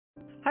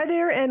Hi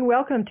there, and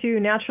welcome to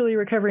Naturally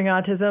Recovering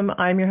Autism.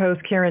 I'm your host,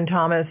 Karen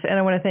Thomas, and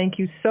I want to thank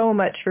you so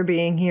much for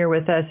being here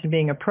with us and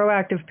being a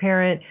proactive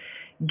parent,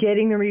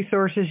 getting the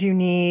resources you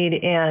need.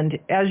 And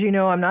as you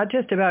know, I'm not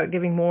just about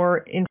giving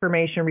more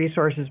information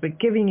resources, but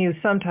giving you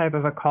some type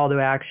of a call to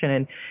action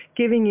and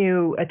giving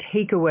you a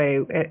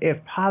takeaway,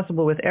 if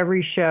possible, with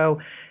every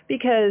show,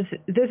 because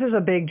this is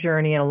a big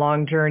journey and a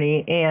long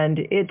journey, and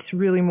it's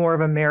really more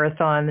of a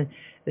marathon.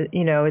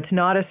 You know, it's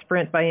not a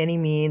sprint by any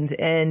means,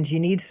 and you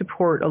need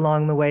support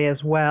along the way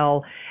as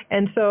well.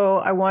 And so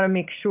I want to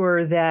make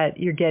sure that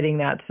you're getting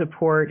that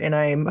support, and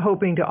I'm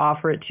hoping to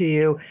offer it to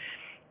you.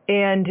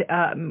 And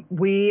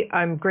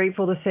I'm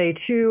grateful to say,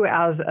 too,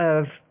 as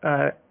of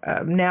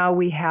now,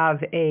 we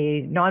have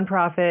a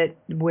nonprofit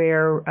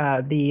where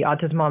the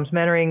Autism Moms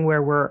Mentoring,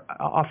 where we're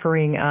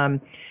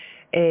offering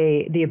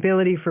the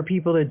ability for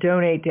people to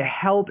donate to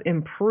help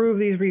improve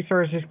these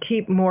resources,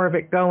 keep more of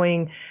it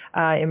going,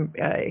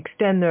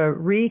 extend the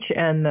reach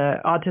and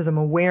the autism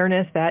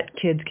awareness that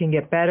kids can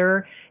get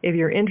better. If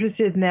you're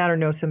interested in that or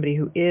know somebody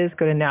who is,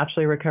 go to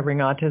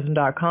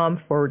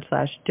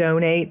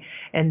naturallyrecoveringautism.com/donate,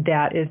 and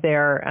that is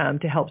there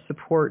to help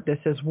support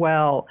this as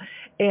well.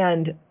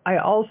 And I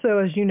also,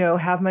 as you know,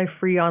 have my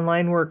free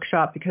online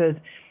workshop because,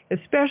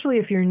 especially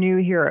if you're new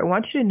here, I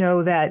want you to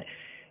know that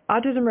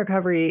autism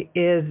recovery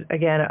is,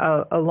 again,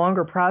 a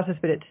longer process,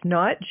 but it's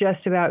not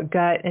just about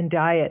gut and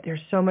diet.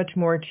 There's so much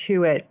more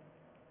to it.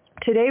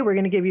 Today, we're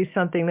going to give you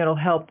something that'll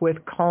help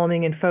with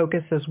calming and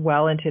focus as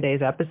well in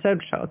today's episode,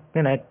 which I'm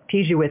going to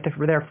tease you with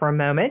there for a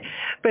moment,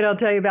 but I'll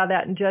tell you about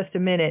that in just a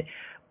minute.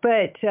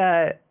 But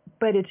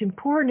it's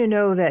important to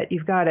know that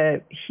you've got to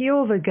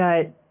heal the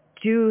gut,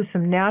 do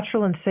some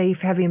natural and safe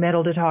heavy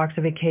metal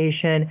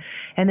detoxification,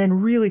 and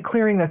then really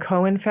clearing the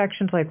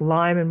co-infections like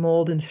Lyme and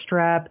mold and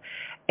strep,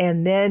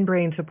 and then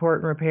brain support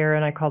and repair,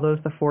 and I call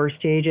those the 4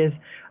 stages,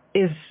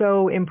 is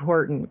so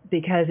important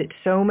because it's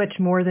so much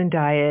more than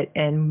diet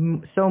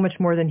and so much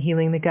more than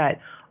healing the gut.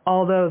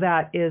 Although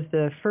that is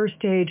the first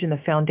stage and the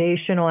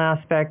foundational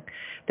aspect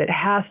that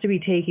has to be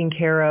taken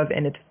care of,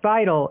 and it's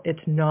vital,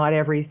 it's not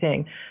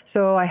everything.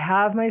 So I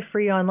have my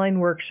free online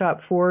workshop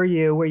for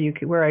you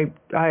where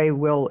I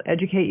will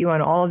educate you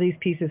on all of these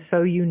pieces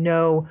so you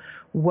know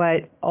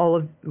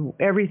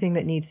everything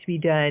that needs to be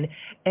done.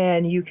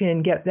 And you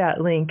can get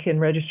that link and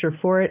register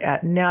for it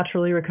at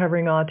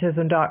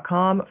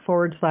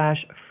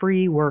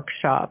naturallyrecoveringautism.com/free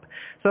workshop.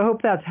 So I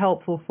hope that's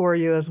helpful for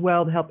you as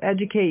well to help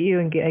educate you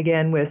and get,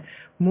 again, with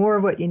more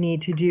of what you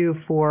need to do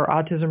for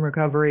autism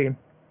recovery.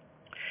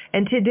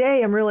 And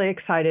today I'm really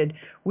excited.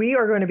 We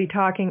are going to be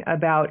talking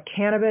about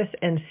cannabis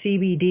and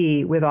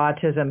CBD with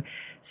autism.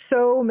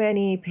 So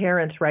many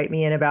parents write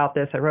me in about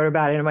this. I wrote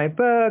about it in my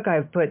book.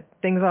 I've put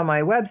things on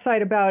my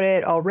website about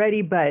it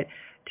already, but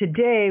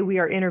today we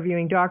are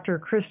interviewing Dr.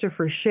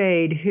 Christopher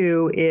Shade,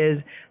 who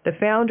is the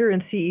founder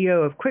and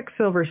CEO of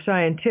Quicksilver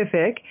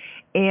Scientific,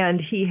 and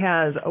he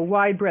has a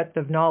wide breadth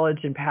of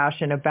knowledge and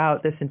passion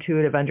about this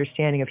intuitive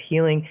understanding of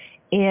healing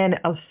and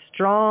a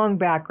strong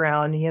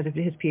background. He has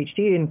his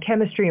PhD in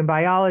chemistry and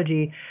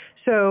biology.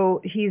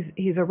 So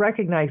he's a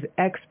recognized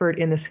expert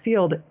in this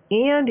field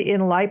and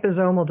in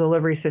liposomal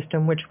delivery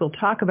system, which we'll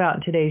talk about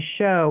in today's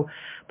show.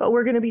 But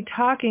we're going to be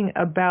talking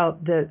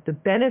about the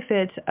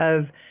benefits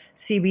of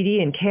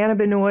CBD and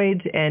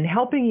cannabinoids and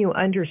helping you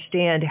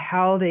understand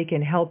how they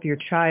can help your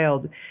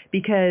child,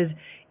 because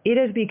it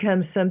has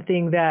become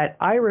something that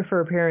I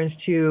refer parents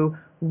to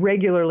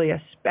regularly,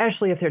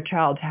 especially if their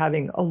child's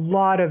having a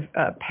lot of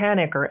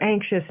panic or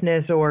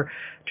anxiousness or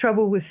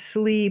trouble with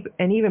sleep.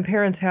 And even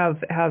parents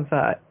have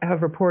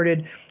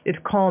reported it's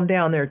calmed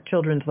down their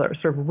children's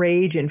sort of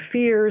rage and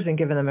fears and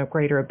given them a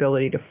greater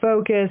ability to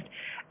focus.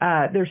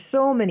 There's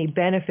so many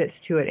benefits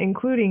to it,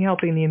 including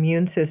helping the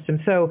immune system.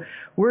 So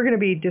we're going to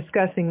be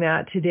discussing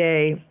that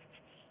today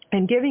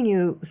and giving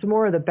you some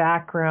more of the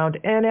background.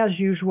 And as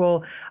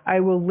usual, I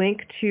will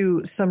link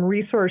to some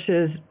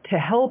resources to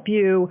help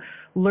you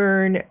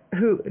learn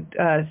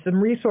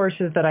some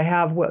resources that I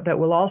have that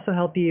will also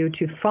help you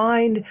to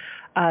find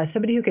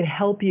somebody who can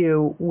help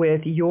you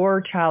with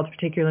your child's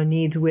particular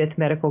needs with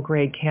medical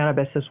grade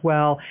cannabis as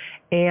well,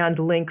 and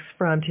links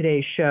from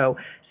today's show.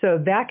 So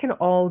that can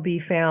all be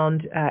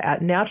found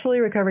at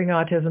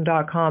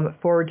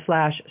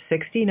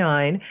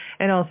naturallyrecoveringautism.com/69.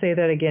 And I'll say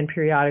that again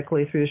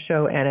periodically through the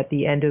show and at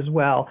the end as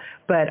well.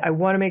 But I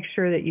want to make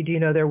sure that you do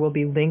know there will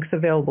be links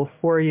available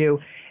for you.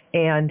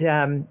 And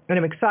I'm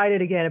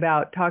excited again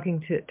about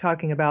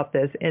talking about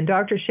this. And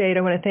Dr. Shade,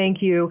 I want to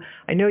thank you.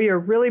 I know you're a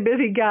really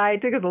busy guy.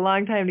 It took us a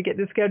long time to get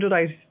this scheduled.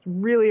 I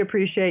really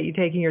appreciate you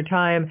taking your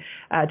time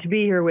to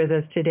be here with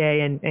us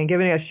today and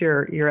giving us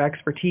your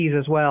expertise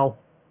as well.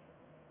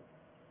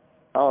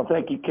 Oh,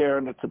 thank you,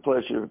 Karen. It's a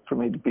pleasure for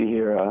me to be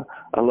here.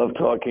 I love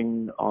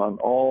talking on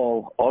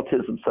all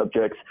autism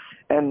subjects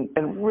and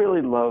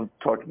really love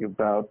talking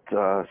about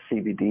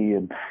CBD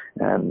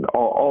and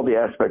all the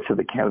aspects of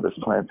the cannabis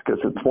plants, because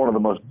it's one of the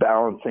most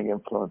balancing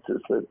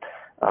influences that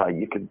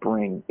you can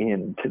bring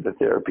into the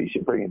therapies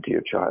you bring into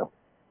your child.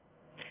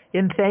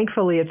 And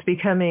thankfully, it's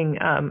becoming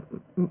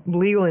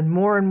legal in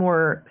more and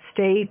more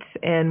states,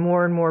 and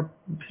more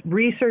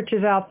research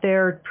is out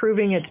there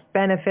proving its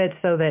benefits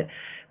so that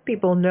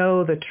people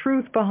know the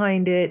truth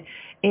behind it.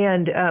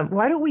 And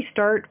why don't we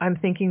start, I'm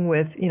thinking,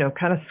 with,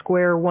 kind of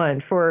square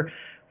one for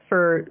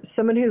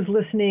someone who's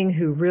listening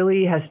who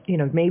really has,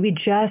 maybe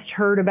just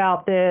heard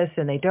about this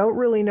and they don't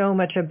really know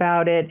much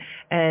about it,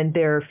 and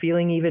they're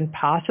feeling even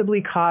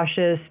possibly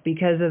cautious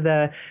because of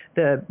the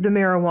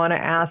marijuana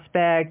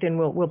aspect. And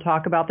we'll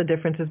talk about the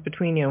differences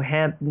between,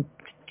 hemp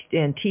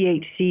and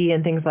THC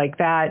and things like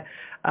that,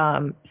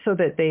 so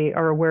that they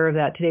are aware of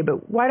that today.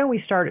 But why don't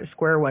we start at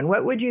square one?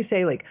 What would you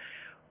say,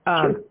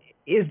 Sure.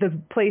 is the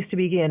place to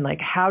begin?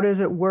 Like, how does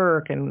it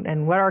work,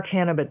 and what are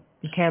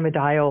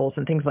cannabidiols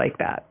and things like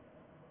that?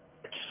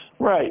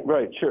 Right,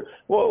 sure.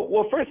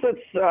 Well, first let's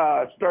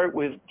start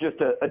with just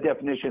a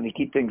definition to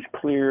keep things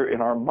clear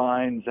in our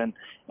minds and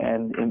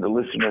in the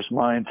listeners'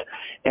 minds,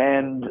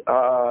 and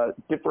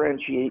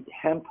differentiate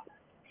hemp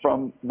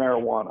from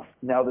marijuana.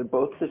 Now, they're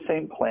both the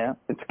same plant.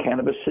 It's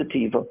Cannabis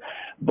sativa,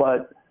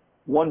 but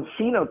one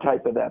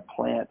phenotype of that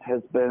plant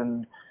has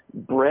been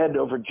bred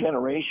over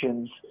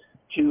generations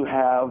to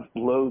have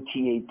low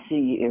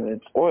THC in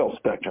its oil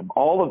spectrum.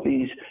 All of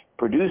these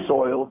produce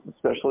oils,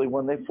 especially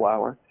when they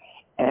flower.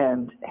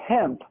 And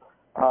hemp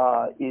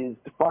is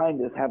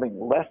defined as having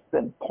less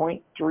than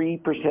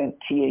 0.3%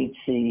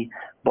 THC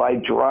by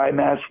dry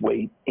mass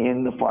weight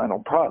in the final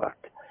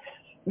product.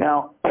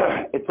 Now,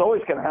 it's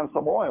always going to have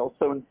some oil,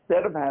 so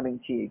instead of having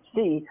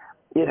THC,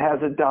 it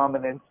has a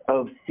dominance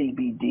of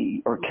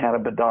CBD, or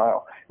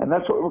cannabidiol. And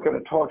that's what we're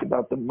going to talk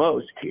about the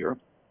most here.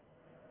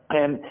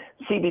 And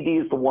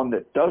CBD is the one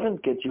that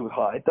doesn't get you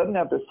high, it doesn't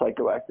have the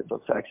psychoactive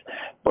effects,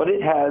 but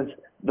it has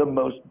the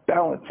most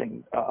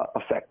balancing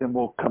effect. And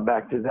we'll come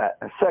back to that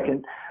in a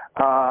second,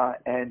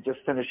 and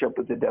just finish up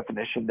with the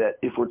definition that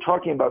if we're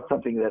talking about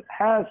something that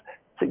has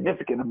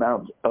significant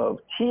amounts of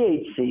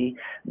THC,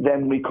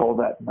 then we call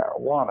that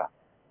marijuana.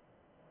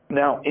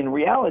 Now, in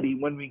reality,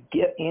 when we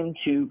get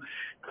into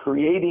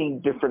creating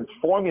different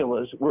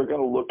formulas, we're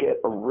going to look at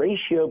a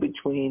ratio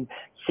between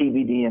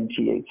CBD and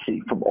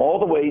THC, from all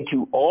the way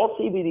to all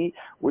CBD,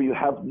 where you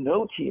have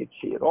no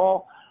THC at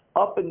all,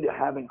 up into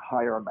having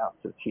higher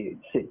amounts of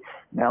THC.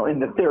 Now, in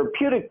the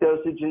therapeutic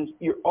dosages,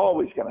 you're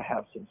always going to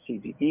have some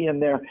CBD in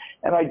there,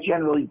 and I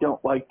generally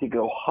don't like to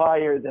go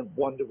higher than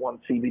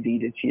 1-to-1 CBD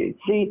to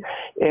THC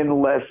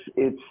unless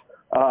it's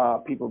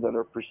people that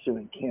are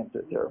pursuing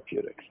cancer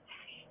therapeutics.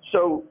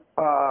 So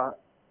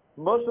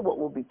most of what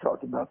we'll be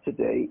talking about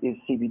today is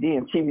CBD,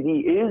 and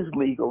CBD is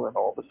legal in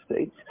all the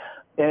states.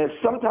 And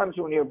sometimes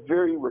when you have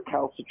very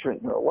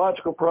recalcitrant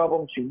neurological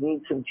problems, you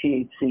need some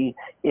THC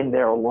in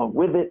there along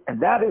with it,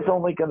 and that is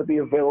only going to be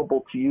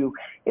available to you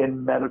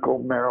in medical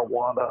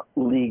marijuana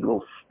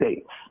legal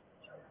states.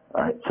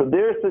 All right, so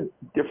there's the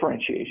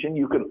differentiation.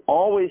 You can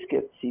always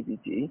get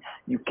CBD.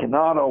 You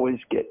cannot always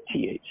get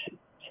THC.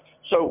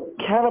 So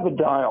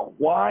cannabidiol,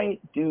 why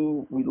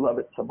do we love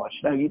it so much?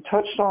 Now, you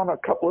touched on a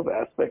couple of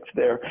aspects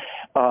there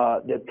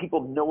that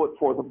people know it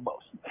for the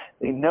most.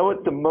 They know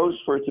it the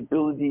most for its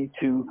ability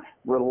to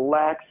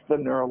relax the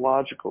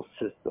neurological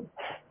system,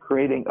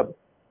 creating a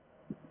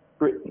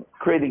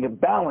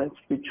balance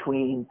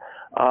between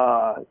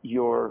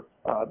your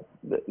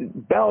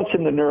balance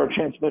in the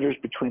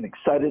neurotransmitters between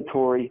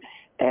excitatory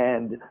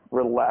and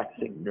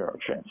relaxing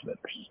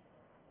neurotransmitters.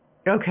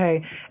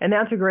 Okay, and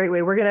that's a great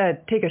way. We're going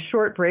to take a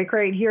short break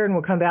right here, and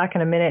we'll come back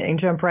in a minute and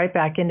jump right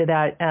back into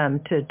that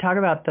to talk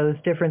about those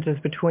differences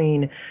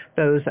between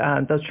those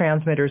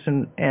transmitters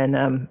and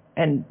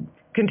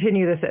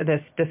continue this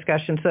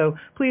discussion. So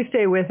please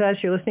stay with us.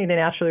 You're listening to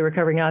Naturally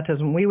Recovering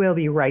Autism. We will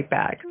be right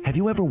back. Have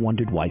you ever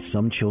wondered why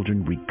some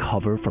children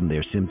recover from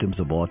their symptoms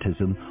of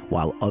autism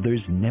while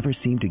others never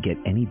seem to get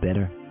any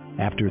better?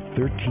 After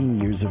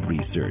 13 years of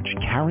research,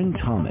 Karen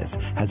Thomas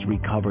has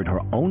recovered her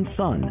own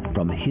son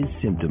from his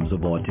symptoms of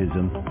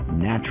autism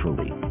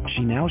naturally.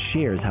 She now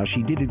shares how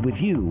she did it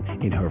with you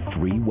in her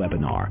free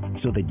webinar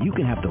so that you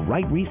can have the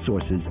right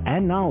resources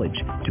and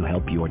knowledge to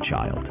help your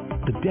child.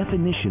 The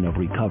definition of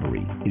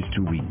recovery is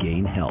to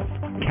regain health.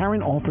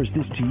 Karen offers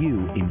this to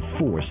you in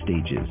 4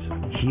 stages: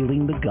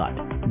 healing the gut,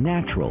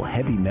 natural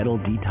heavy metal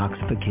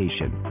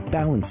detoxification,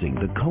 balancing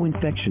the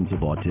co-infections of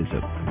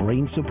autism,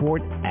 brain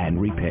support,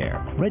 and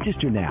repair.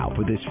 Register now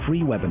for this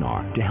free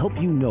webinar to help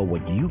you know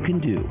what you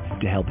can do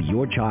to help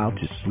your child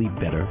to sleep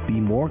better, be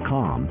more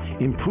calm,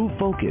 improve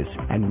focus,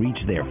 and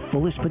reach their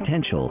fullest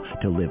potential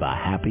to live a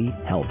happy,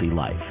 healthy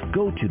life.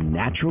 Go to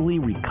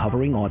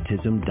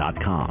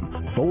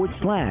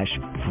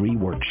naturallyrecoverinautism.com/free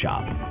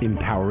workshop,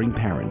 empowering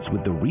parents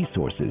with the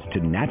resources to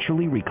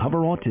naturally recover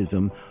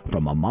autism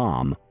from a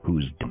mom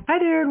who's... Hi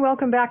there, and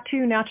welcome back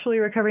to Naturally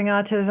Recovering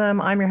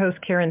Autism. I'm your host,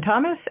 Karen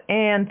Thomas,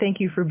 and thank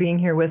you for being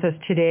here with us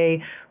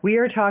today. We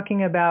are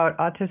talking about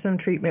autism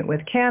treatment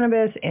with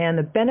cannabis and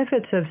the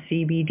benefits of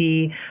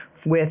CBD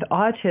with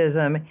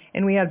autism.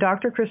 And we have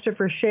Dr.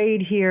 Christopher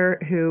Shade here,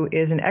 who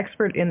is an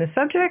expert in the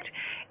subject.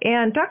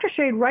 And Dr.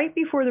 Shade, right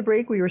before the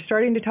break, we were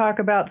starting to talk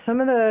about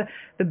some of the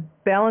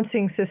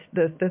balancing,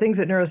 the things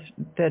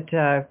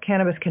that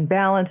cannabis can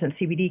balance and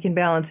CBD can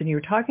balance. And you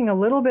were talking a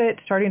little bit,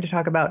 starting to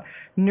talk about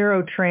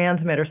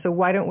neurotransmitters. So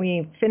why don't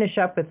we finish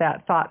up with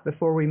that thought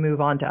before we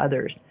move on to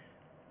others?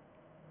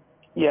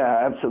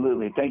 Yeah,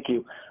 absolutely. Thank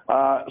you.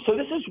 So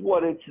this is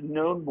what it's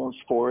known most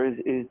for,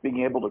 is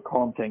being able to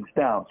calm things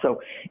down.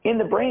 So in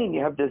the brain,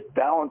 you have this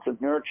balance of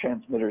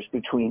neurotransmitters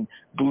between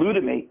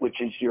glutamate, which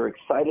is your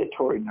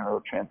excitatory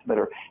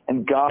neurotransmitter,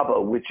 and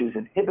GABA, which is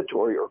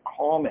inhibitory or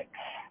calming.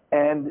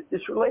 And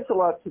this relates a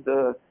lot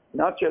to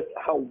not just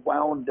how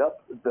wound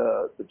up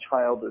the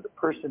child or the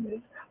person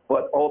is,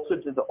 but also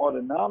to the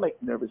autonomic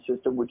nervous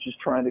system, which is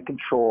trying to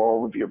control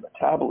all of your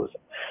metabolism.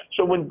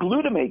 So when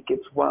glutamate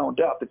gets wound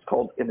up, it's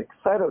called an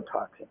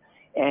excitotoxin,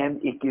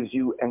 and it gives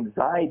you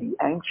anxiety,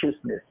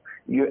 anxiousness,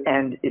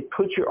 and it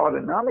puts your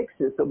autonomic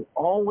system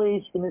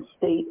always in a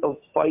state of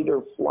fight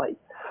or flight.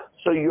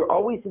 So you're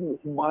always in this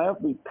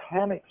mildly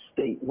panicked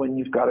state when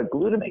you've got a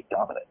glutamate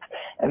dominance.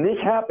 And this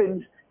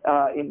happens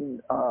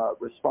in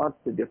response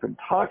to different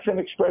toxin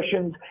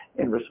expressions,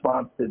 in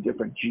response to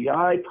different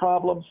GI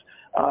problems.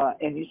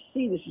 And you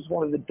see this is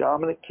one of the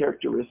dominant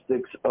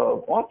characteristics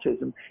of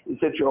autism, is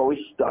that you're always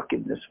stuck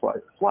in this fight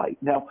or flight.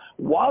 Now,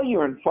 while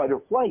you're in fight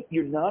or flight,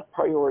 you're not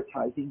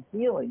prioritizing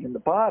healing in the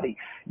body.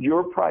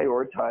 You're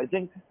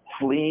prioritizing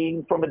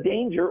fleeing from a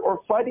danger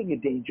or fighting a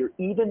danger,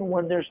 even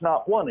when there's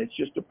not one. It's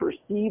just a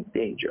perceived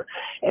danger.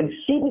 And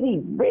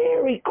CBD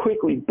very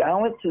quickly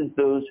balances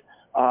those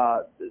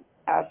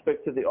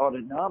aspects of the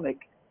autonomic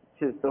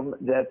system,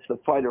 that's the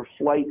fight or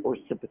flight or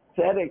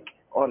sympathetic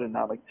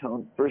autonomic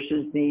tone,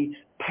 versus the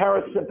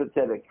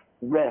parasympathetic,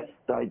 rest,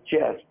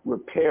 digest,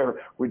 repair,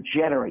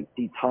 regenerate,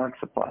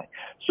 detoxify.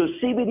 So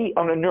CBD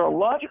on a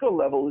neurological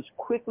level is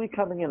quickly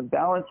coming in and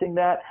balancing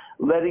that,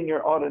 letting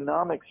your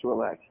autonomics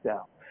relax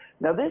down.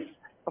 Now this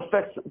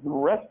affects the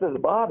rest of the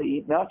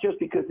body, not just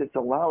because it's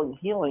allowing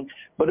healing,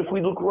 but if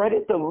we look right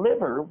at the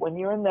liver, when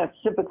you're in that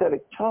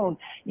sympathetic tone,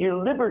 your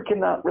liver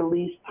cannot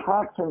release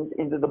toxins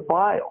into the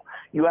bile.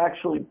 You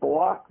actually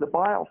block the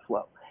bile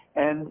flow.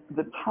 And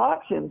the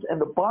toxins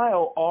and the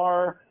bile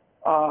are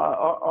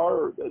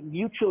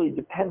mutually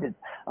dependent.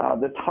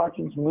 The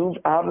toxins move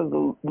out of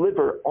the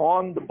liver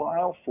on the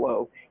bile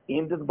flow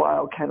into the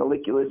bile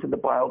canaliculus and the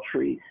bile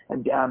tree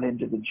and down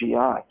into the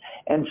GI.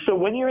 And so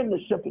when you're in the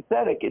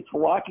sympathetic, it's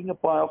blocking a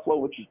bile flow,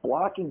 which is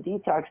blocking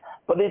detox,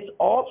 but it's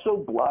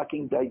also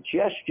blocking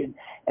digestion.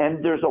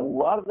 And there's a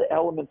lot of the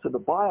elements of the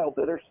bile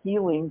that are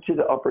healing to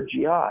the upper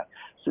GI.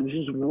 So this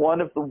is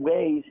one of the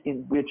ways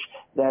in which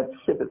that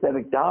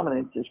sympathetic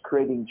dominance is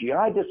creating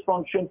GI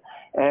dysfunction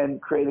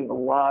and creating a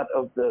lot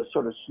of the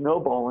sort of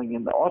snowballing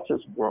in the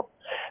autism world.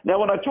 Now,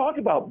 when I talk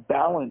about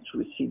balance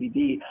with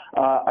CBD,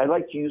 I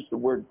like to use the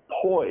word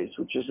poise,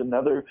 which is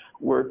another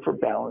word for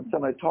balance,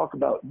 and I talk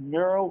about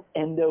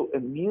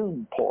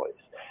neuroendoimmune poise.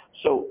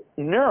 So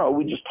neuro,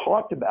 we just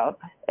talked about,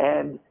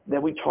 and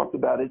then we talked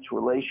about its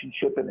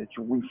relationship and its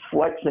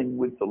reflexing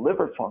with the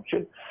liver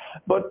function.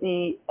 But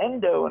the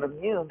endo and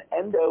immune,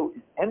 endo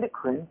is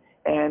endocrine,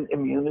 and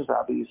immune is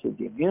obviously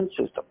the immune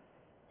system.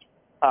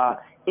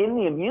 In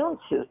the immune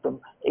system,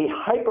 a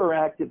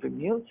hyperactive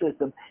immune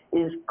system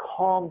is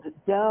calmed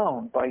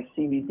down by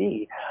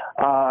CBD.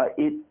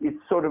 It's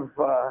sort of,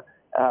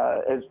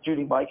 as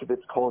Judy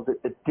Mikovits calls it,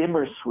 a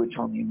dimmer switch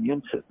on the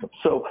immune system.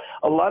 So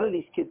a lot of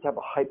these kids have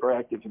a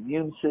hyperactive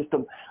immune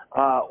system,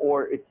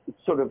 or it's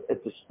sort of a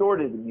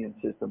distorted immune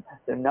system.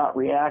 They're not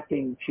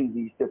reacting to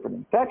these different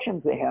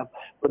infections they have,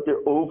 but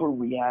they're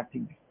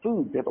overreacting to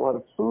food. They have a lot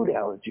of food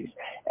allergies.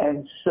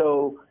 And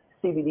so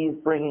CBD is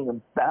bringing a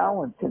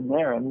balance in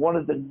there. And one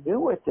of the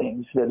newer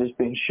things that is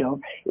being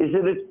shown is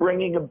that it's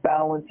bringing a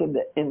balance in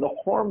the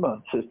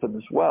hormone system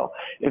as well.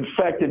 In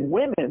fact, in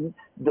women,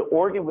 the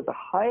organ with the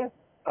highest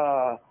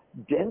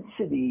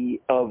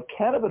density of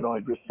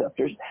cannabinoid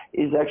receptors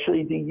is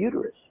actually the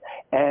uterus.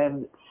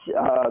 And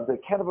the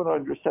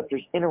cannabinoid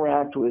receptors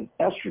interact with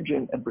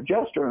estrogen and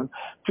progesterone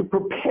to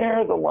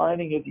prepare the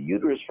lining of the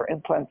uterus for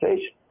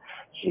implantation.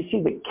 So you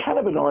see the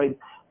cannabinoid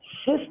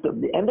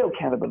system, the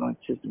endocannabinoid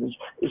system,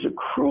 is a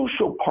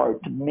crucial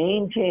part to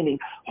maintaining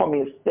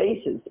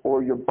homeostasis,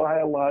 or your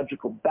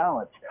biological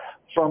balance,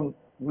 from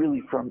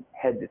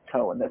head to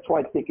toe. And that's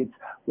why I think it's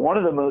one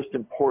of the most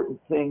important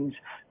things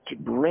to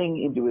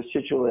bring into a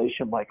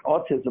situation like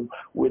autism,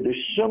 where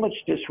there's so much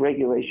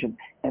dysregulation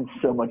and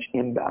so much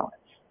imbalance.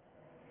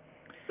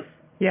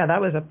 Yeah,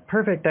 that was a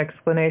perfect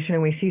explanation.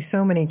 And we see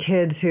so many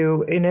kids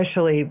who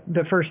initially,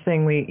 the first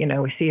thing we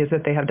see is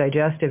that they have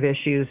digestive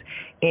issues.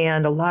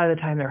 And a lot of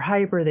the time they're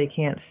hyper, they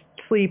can't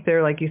sleep.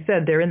 They're, like you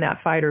said, they're in that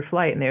fight or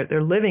flight, and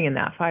they're living in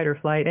that fight or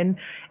flight. And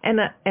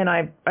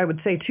I would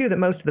say, too, that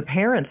most of the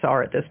parents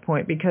are at this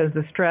point, because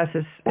the stress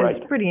is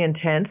pretty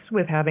intense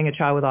with having a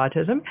child with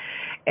autism.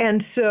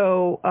 And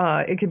so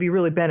it could be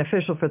really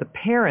beneficial for the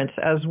parents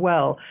as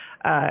well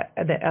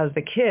as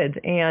the kids,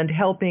 and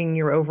helping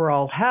your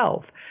overall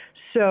health.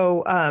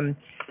 So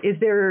is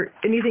there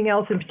anything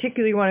else in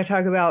particular you want to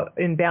talk about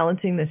in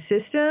balancing the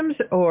systems,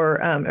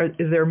 or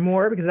is there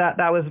more? Because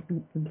that was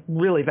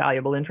really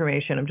valuable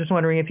information. I'm just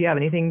wondering if you have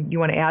anything you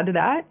want to add to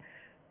that.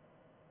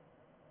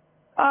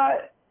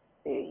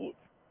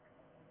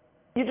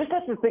 You just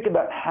have to think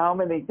about how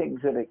many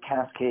things that it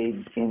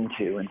cascades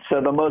into. And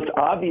so the most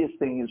obvious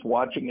thing is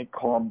watching it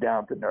calm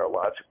down the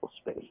neurological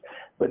space.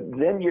 But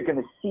then you're going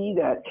to see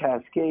that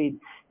cascade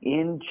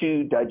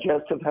into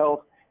digestive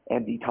health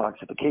and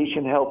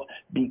detoxification health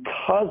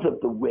because of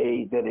the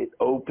way that it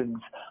opens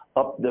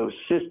up those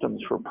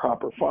systems for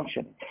proper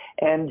functioning.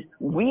 And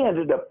we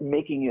ended up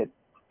making it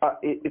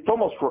it's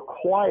almost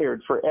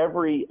required for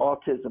every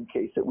autism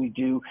case that we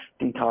do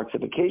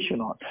detoxification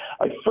on.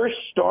 I first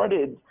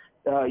started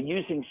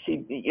using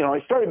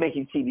I started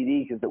making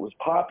CBD because it was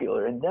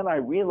popular, and then I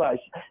realized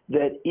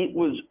that it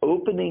was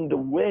opening the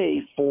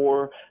way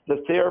for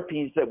the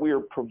therapies that we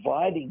were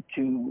providing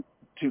to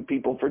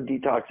people for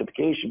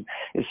detoxification,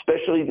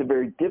 especially the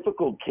very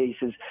difficult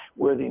cases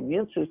where the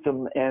immune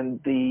system and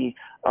the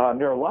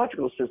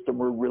neurological system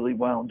were really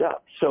wound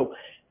up. So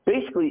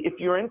basically, if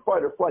you're in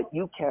fight or flight,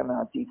 you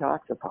cannot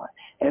detoxify.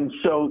 And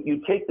so you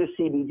take the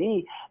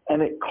CBD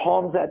and it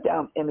calms that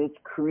down, and it's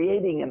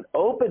creating an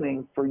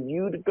opening for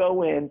you to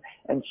go in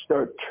and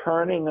start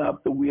turning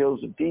up the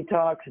wheels of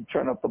detox and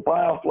turn up the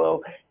bile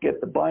flow,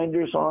 get the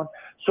binders on.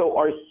 So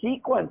our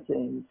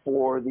sequencing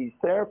for these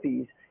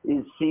therapies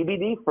is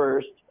CBD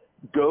first,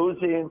 goes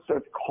in,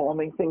 starts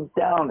calming things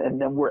down, and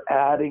then we're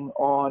adding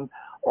on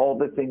all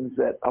the things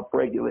that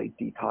upregulate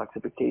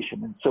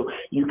detoxification. And so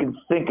you can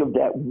think of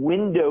that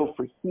window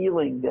for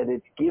healing that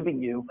it's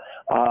giving you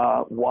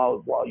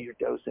while you're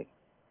dosing.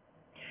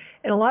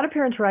 And a lot of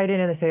parents write in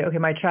and they say, okay,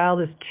 my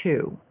child is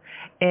 2.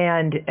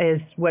 And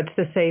what's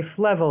the safe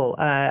level?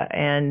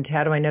 And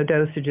how do I know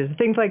dosages?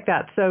 Things like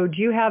that. So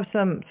do you have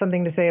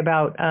something to say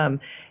about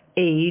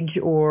age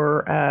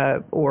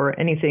or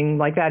anything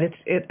like that?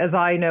 As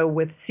I know,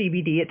 with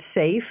CBD, it's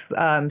safe.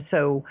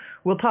 So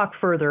we'll talk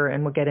further,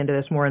 and we'll get into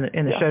this more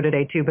in the show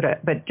today too.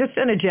 But just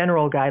in a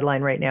general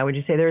guideline right now, would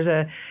you say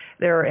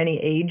there are any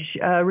age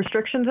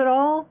restrictions at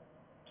all?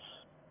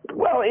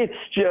 Well, it's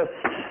just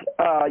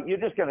you're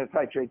just going to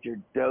titrate your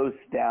dose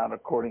down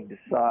according to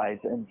size,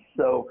 and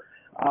so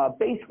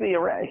basically,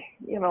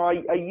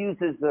 I use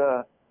as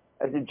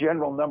a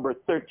general number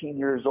 13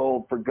 years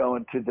old for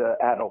going to the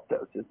adult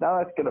doses. Now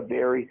that's going to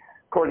vary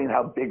according to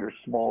how big or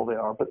small they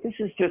are, but this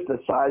is just the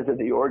size of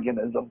the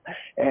organism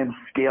and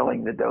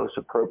scaling the dose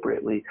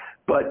appropriately.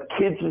 But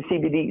kids with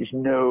CBD is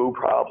no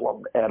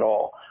problem at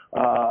all.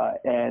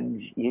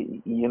 And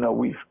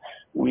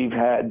we've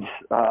had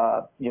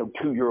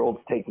 2-year-olds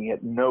taking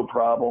it, no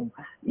problem,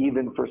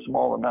 even for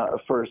small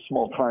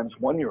times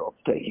 1-year-olds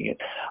taking it.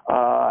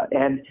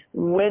 And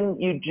when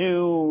you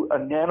do a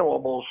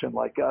nanoemulsion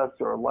like us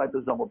or a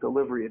liposomal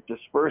delivery, it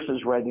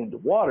disperses right into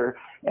water,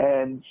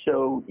 and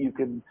so you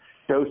can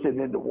dose it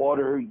into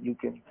water. You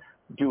can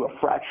do a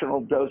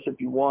fractional dose if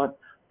you want.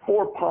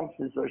 4 pumps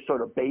is our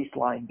sort of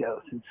baseline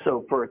dose. And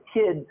so for a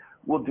kid,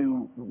 we'll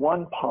do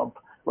 1 pump.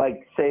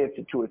 Like say it's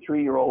a 2 or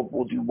 3-year-old,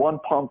 we'll do 1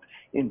 pump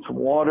into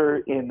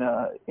water in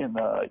a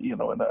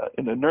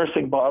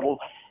nursing bottle.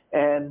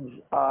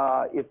 And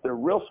if they're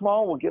real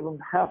small, we'll give them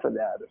half of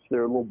that. If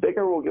they're a little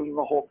bigger, we'll give them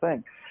the whole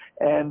thing.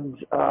 And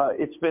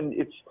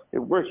it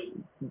works.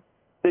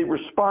 They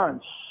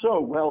respond so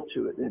well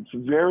to it. It's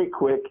very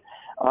quick.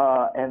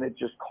 And it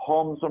just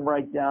calms them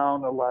right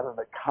down. A lot of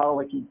the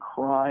colicky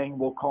crying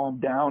will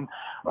calm down.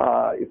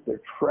 If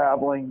they're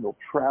traveling, they'll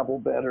travel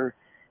better.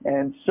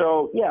 And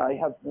so, I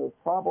have no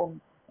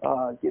problem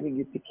giving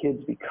it to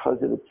kids because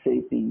of its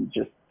safety. You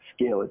just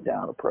scale it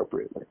down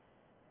appropriately.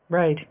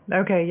 Right.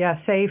 Okay.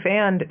 Yeah. Safe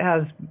and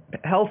has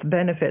health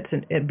benefits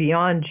and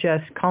beyond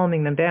just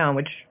calming them down,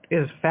 which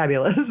is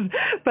fabulous,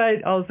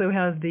 but also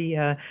has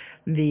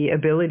the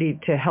ability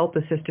to help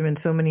the system in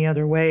so many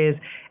other ways.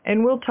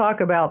 And we'll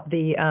talk about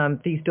these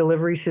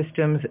delivery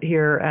systems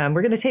here.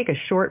 We're going to take a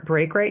short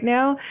break right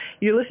now.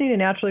 You're listening to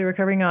Naturally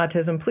Recovering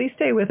Autism. Please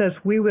stay with us.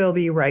 We will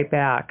be right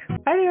back.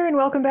 Hi there, and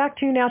welcome back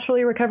to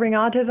Naturally Recovering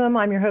Autism.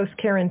 I'm your host,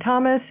 Karen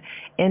Thomas,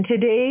 and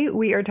today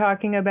we are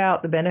talking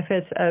about the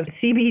benefits of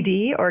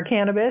CBD, or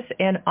cannabis,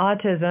 and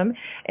autism.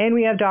 And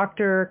we have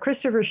Dr.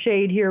 Christopher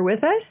Schade here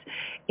with us.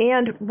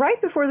 And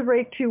right before the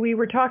break, too, we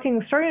were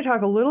starting to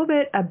talk a little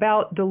bit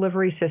about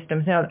delivery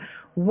systems. Now,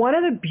 one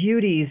of the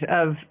beauties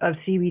of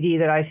CBD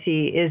that I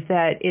see is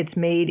that it's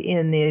made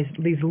in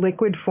these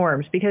liquid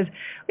forms, because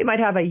we might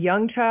have a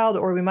young child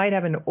or we might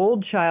have an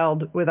old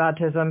child with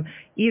autism,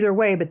 either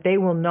way, but they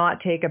will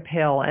not take a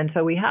pill. And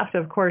so we have to,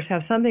 of course,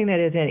 have something that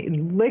is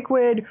in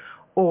liquid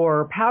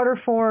or powder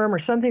form or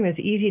something that's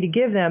easy to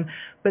give them,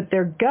 but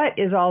their gut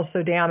is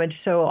also damaged,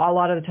 so a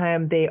lot of the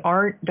time they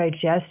aren't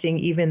digesting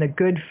even the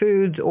good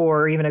foods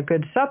or even a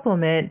good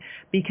supplement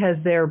because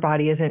their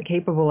body isn't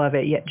capable of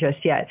it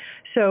just yet.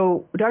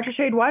 So, Dr.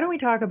 Schade, why don't we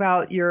talk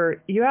about you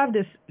have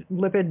this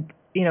lipid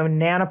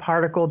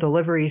nanoparticle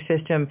delivery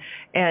system,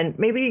 and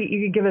maybe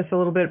you could give us a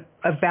little bit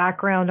of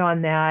background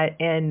on that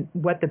and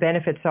what the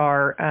benefits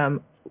are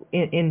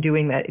in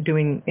doing that,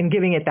 in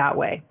giving it that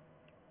way?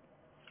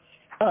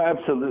 Oh,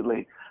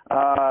 absolutely.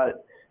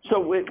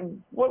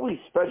 What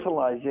we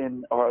specialize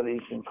in are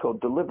these things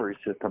called delivery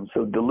systems.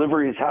 So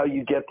delivery is how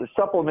you get the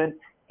supplement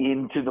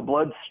into the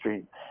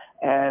bloodstream.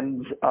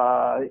 And,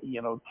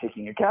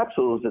 taking a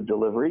capsule is a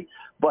delivery,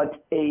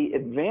 but a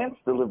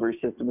advanced delivery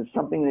system is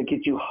something that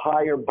gets you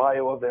higher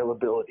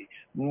bioavailability.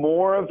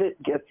 More of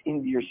it gets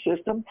into your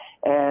system,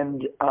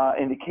 and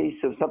in the case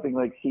of something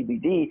like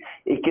CBD,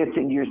 it gets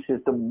into your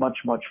system much,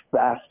 much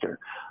faster.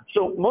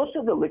 So most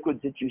of the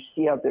liquids that you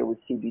see out there with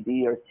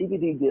CBD are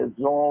CBD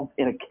dissolved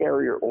in a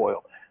carrier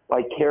oil.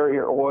 By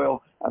carrier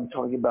oil, I'm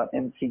talking about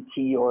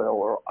MCT oil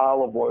or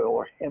olive oil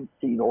or hemp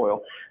seed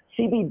oil.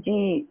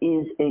 CBD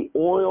is a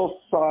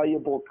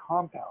oil-soluble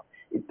compound.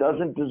 It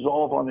doesn't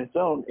dissolve on its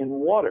own in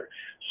water.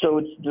 So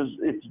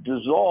it's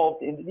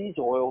dissolved into these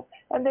oils,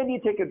 and then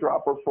you take a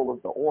dropper full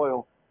of the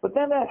oil. But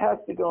then that has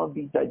to go and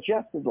be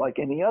digested like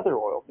any other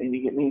oil,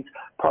 meaning it needs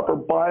proper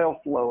bile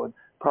flow and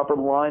proper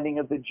lining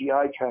of the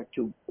GI tract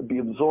to be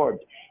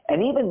absorbed.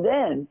 And even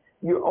then,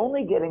 you're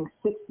only getting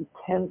 6 to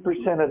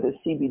 10% of the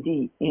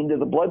CBD into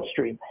the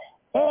bloodstream.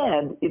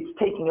 And it's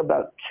taking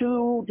about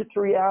 2 to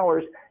 3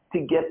 hours to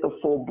get the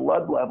full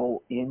blood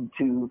level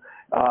into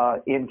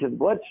the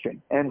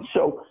bloodstream. And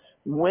so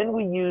when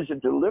we use a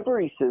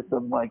delivery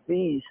system like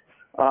these,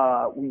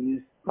 we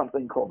use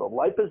something called a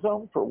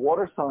liposome for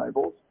water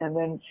solubles, and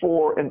then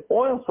for an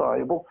oil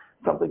soluble,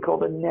 something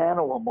called a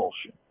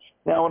nanoemulsion.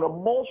 Now, an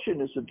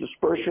emulsion is a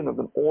dispersion of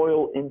an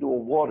oil into a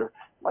water,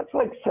 much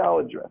like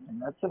salad dressing.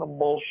 That's an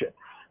emulsion.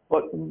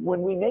 But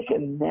when we make a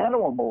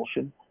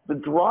nanoemulsion, the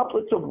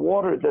droplets of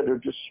water that are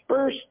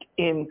dispersed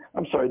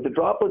the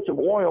droplets of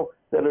oil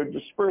that are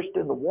dispersed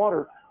in the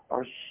water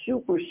are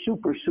super,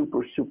 super,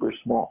 super, super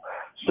small.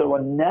 So a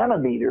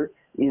nanometer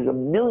is a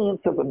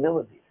millionth of a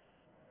millimeter.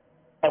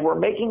 And we're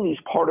making these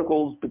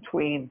particles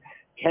between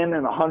 10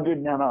 and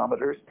 100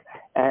 nanometers,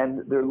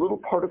 and they're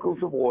little particles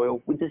of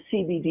oil with the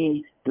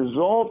CBD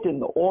dissolved in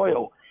the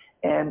oil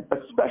and a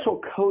special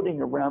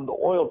coating around the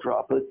oil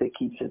droplet that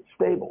keeps it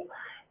stable.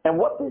 And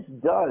what this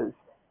does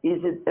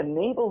is it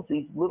enables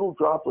these little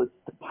droplets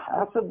to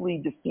passively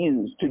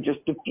diffuse, to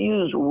just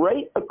diffuse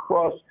right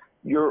across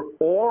your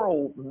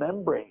oral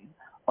membrane,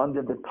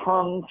 under the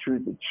tongue, through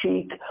the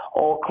cheek,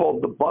 all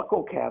called the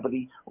buccal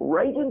cavity,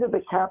 right into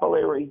the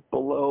capillary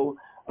below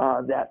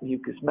that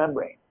mucous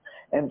membrane.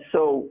 And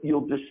so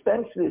you'll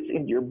dispense this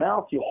into your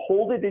mouth, you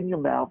hold it in your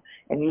mouth,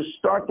 and you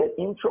start that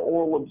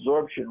intraoral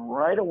absorption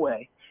right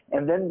away.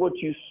 And then what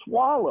you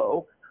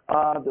swallow,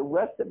 the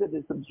rest of it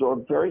is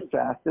absorbed very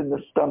fast in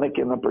the stomach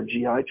and upper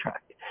GI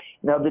tract.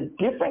 Now, the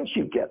difference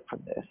you get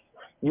from this,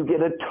 you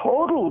get a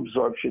total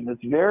absorption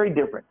that's very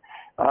different,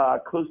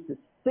 close to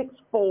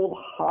 6-fold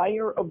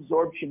higher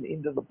absorption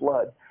into the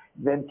blood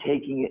than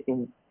taking it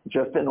in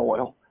just an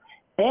oil.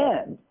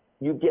 And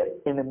you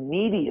get an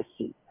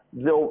immediacy.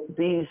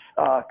 These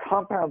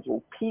compounds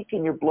will peak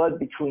in your blood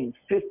between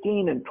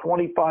 15 and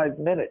 25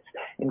 minutes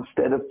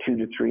instead of 2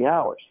 to 3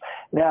 hours.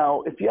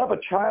 Now, if you have a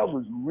child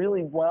who's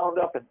really wound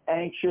up and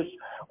anxious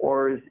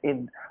or is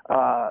in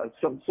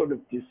some sort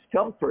of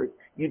discomfort,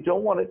 you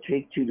don't want to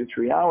take 2 to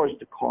 3 hours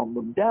to calm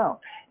them down.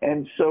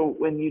 And so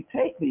when you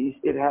take these,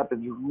 it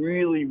happens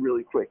really,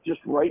 really quick.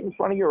 Just right in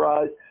front of your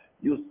eyes,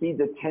 you'll see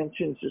the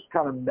tensions just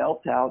kind of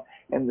melt out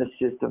and the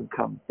system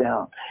comes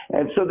down.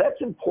 And so that's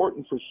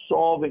important for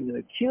solving an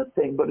acute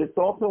thing, but it's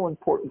also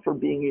important for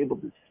being able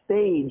to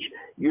stage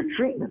your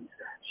treatments.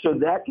 So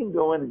that can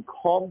go in and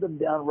calm them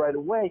down right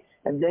away,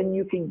 and then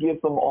you can give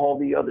them all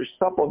the other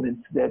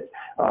supplements that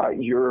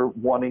you're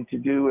wanting to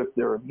do, if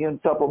they're immune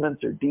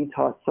supplements or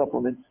detox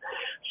supplements.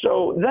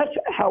 So that's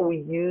how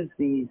we use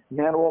these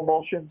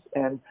nanoemulsions,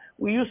 and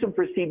we use them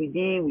for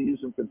CBD, we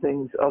use them for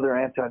things, other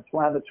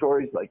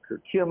anti-inflammatories like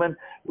curcumin,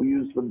 we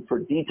use them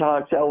for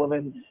detox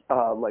elements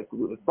like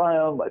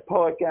glutathione,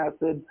 lipoic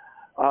acid,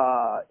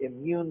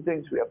 immune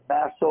things, we have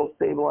mast cell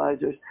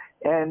stabilizers,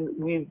 and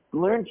we've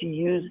learned to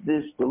use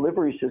this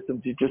delivery system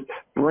to just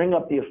bring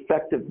up the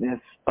effectiveness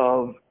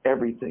of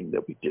everything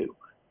that we do.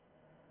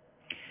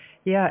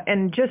 Yeah,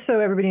 and just so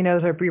everybody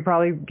knows, you're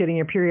probably getting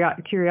your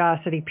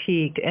curiosity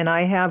piqued, and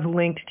I have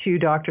linked to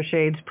Dr.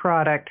 Shade's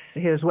products.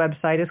 His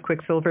website is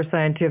Quicksilver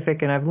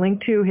Scientific, and I've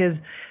linked to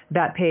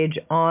that page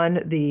on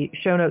the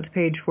show notes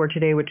page for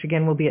today, which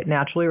again will be at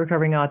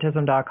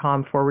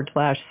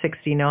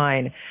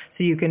naturallyrecoveringautism.com/69.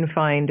 So you can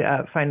find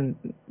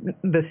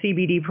the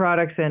CBD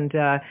products and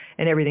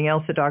everything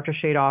else that Dr.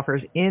 Shade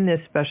offers in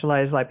this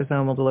specialized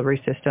liposomal delivery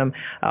system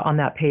on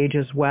that page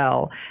as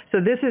well.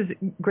 So this is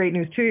great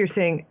news too. You're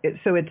saying it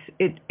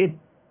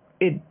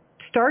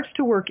starts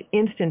to work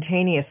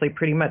instantaneously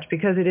pretty much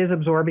because it is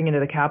absorbing into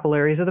the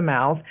capillaries of the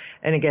mouth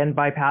and again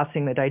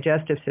bypassing the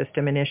digestive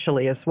system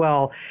initially as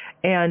well.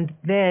 And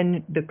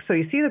then so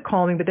you see the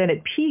calming, but then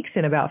it peaks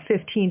in about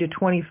 15 to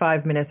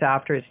 25 minutes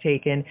after it's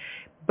taken.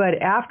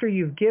 But after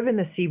you've given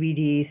the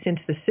CBD, since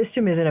the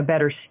system is in a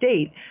better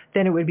state,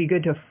 then it would be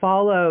good to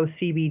follow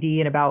CBD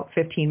in about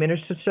 15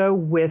 minutes or so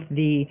with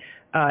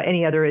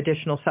any other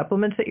additional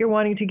supplements that you're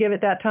wanting to give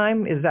at that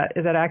time. Is that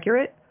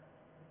accurate?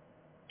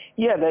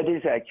 Yeah, that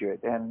is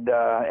accurate, and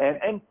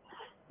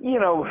you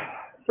know,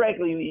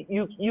 frankly,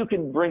 you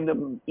can bring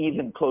them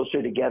even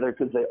closer together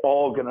because they're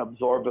all going to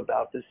absorb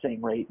about the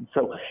same rate. And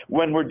so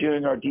when we're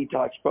doing our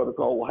detox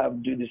protocol, we'll have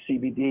them do the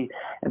CBD,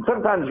 and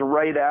sometimes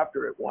right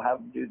after it, we'll have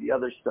them do the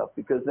other stuff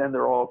because then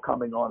they're all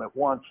coming on at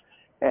once,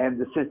 and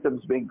the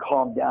system's being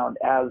calmed down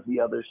as the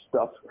other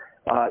stuff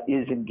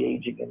is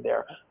engaging in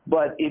there.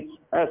 But it's,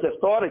 as a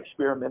thought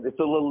experiment, it's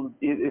a little,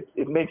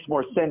 it makes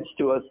more sense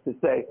to us to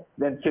say,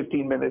 then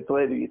 15 minutes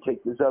later you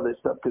take this other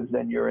stuff because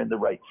then you're in the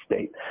right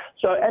state.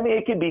 So, I mean,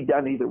 it can be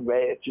done either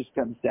way. It just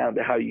comes down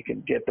to how you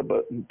can get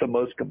the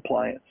most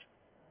compliance.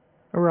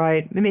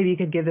 Right. Maybe you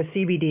could give the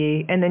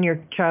CBD, and then your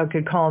child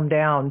could calm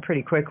down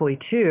pretty quickly,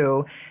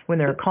 too, when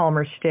they're a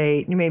calmer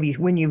state. Maybe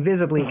when you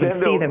visibly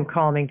can see them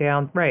calming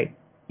down. Right.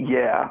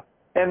 Yeah.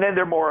 And then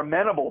they're more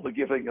amenable to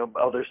giving them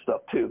other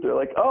stuff too. They're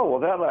like, oh, well,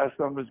 that last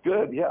one was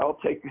good. Yeah, I'll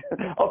take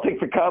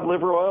the cod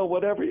liver oil,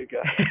 whatever you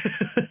got.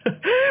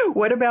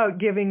 What about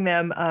giving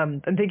them,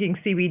 I'm thinking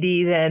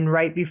CBD then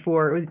right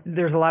before,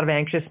 there's a lot of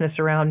anxiousness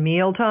around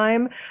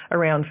mealtime,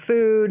 around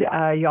food.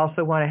 Yeah. You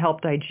also want to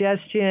help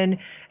digestion.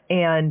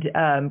 And,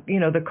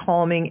 the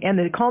calming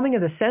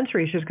of the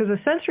sensory issues, because the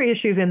sensory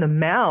issues in the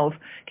mouth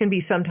can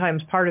be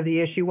sometimes part of the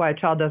issue why a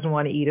child doesn't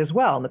want to eat as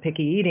well, and the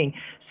picky eating.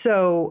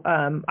 So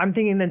I'm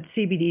thinking that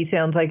CBD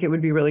sounds like it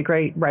would be really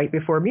great right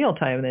before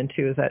mealtime then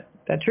too. Is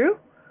that true?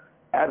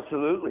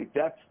 Absolutely.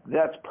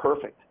 That's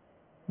perfect.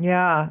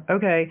 Yeah.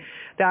 Okay.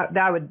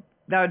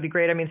 That would be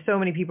great. I mean, so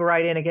many people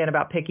write in again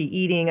about picky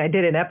eating. I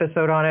did an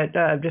episode on it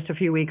just a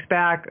few weeks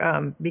back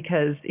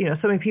because,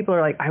 so many people are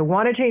like, I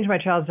want to change my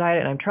child's diet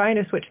and I'm trying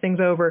to switch things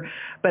over,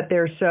 but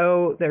their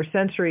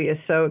sensory is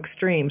so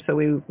extreme.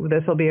 So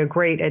this will be a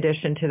great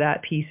addition to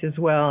that piece as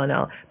well. And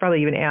I'll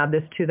probably even add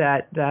this to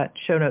that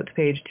show notes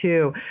page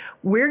too.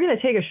 We're going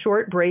to take a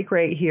short break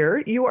right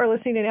here. You are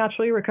listening to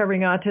Naturally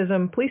Recovering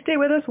Autism. Please stay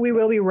with us. We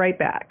will be right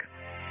back.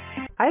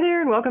 Hi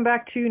there, and welcome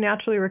back to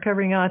Naturally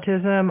Recovering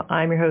Autism.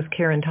 I'm your host,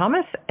 Karen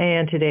Thomas,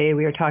 and today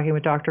we are talking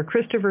with Dr.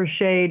 Christopher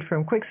Schade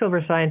from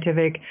Quicksilver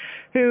Scientific,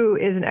 who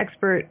is an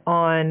expert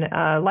on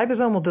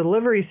liposomal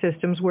delivery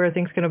systems where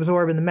things can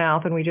absorb in the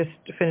mouth. And we just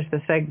finished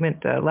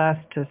the last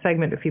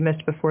segment, if you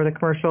missed before the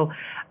commercial,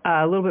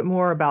 a little bit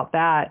more about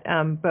that.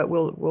 But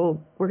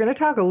we're going to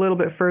talk a little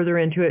bit further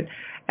into it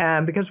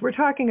because we're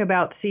talking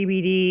about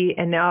CBD,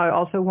 and now I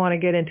also want to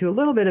get into a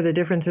little bit of the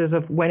differences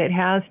of when it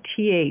has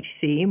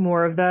THC,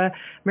 more of the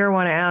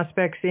marijuana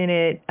aspects in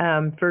it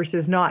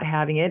versus not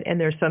having it. And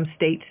there's some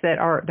states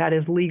that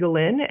is legal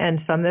in and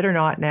some that are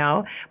not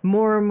now.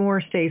 More and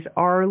more states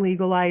are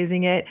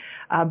legalizing it.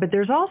 But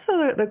there's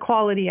also the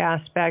quality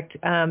aspect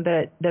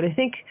that I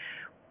think,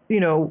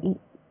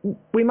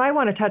 we might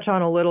want to touch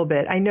on a little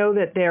bit. I know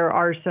that there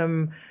are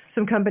some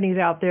companies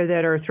out there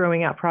that are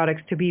throwing out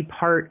products to be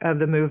part of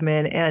the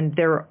movement, and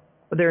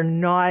they're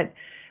not,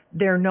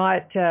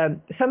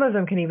 some of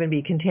them can even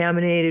be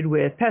contaminated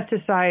with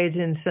pesticides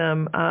in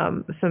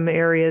some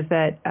areas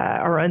that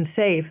are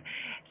unsafe.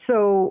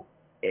 So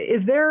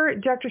is there,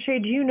 Dr.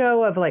 Schade, do you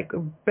know of like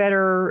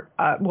better,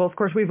 well, of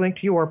course we've linked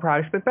to your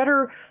products, but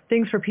better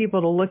things for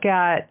people to look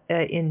at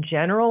in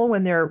general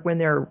when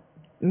they're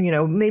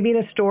maybe in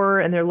a store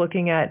and they're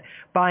looking at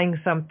buying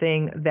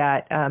something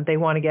that they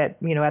want to get,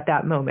 at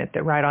that moment,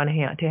 that right on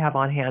hand, to have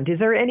on hand. Are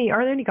there any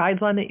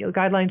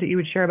guidelines that you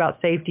would share about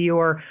safety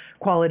or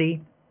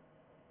quality?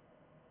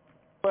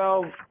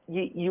 Well,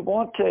 you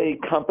want a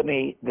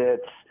company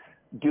that's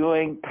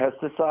doing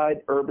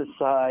pesticide,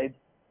 herbicide,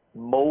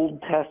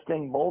 mold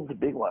testing. Mold's a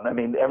big one. I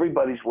mean,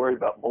 everybody's worried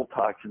about mold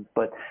toxins,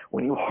 but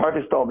when you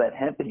harvest all that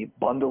hemp and you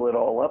bundle it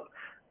all up,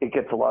 it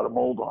gets a lot of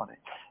mold on it.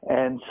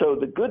 And so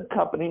the good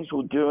companies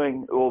will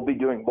be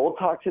doing mold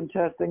toxin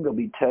testing. They'll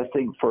be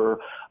testing for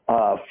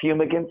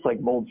fumigants, like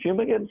mold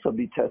fumigants. They'll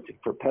be testing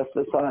for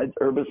pesticides,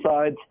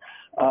 herbicides.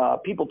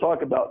 People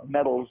talk about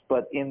metals,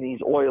 but in these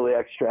oil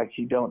extracts,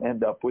 you don't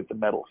end up with the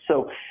metals.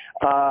 So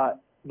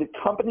the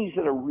companies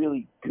that are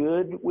really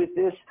good with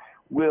this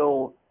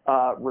will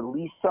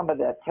release some of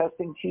that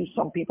testing to you.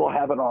 Some people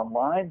have it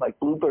online, like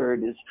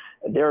Bluebird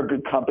they're a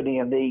good company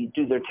and they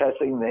do their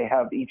testing. They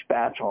have each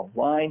batch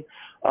online.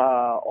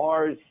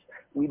 Ours,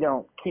 we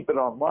don't keep it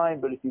online,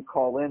 but if you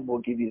call in, we'll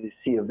give you the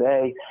C of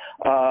A.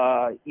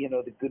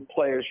 The good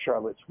players,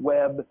 Charlotte's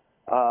Web,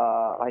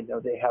 I know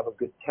they have a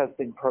good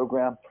testing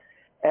program.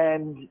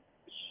 And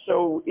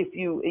so if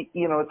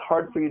it's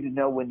hard for you to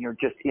know when you're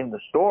just in the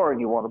store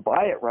and you want to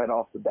buy it right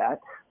off the bat,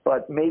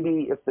 but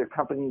maybe if they're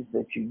companies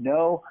that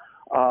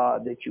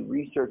that you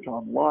research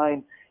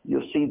online,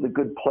 you'll see the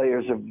good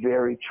players are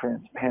very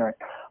transparent.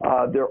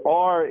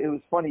 It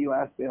was funny you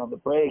asked me on the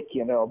break,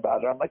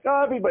 about it. I'm like,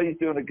 everybody's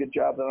doing a good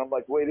job. And I'm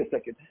like, wait a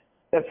second.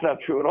 That's not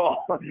true at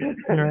all.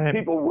 Right.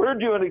 People were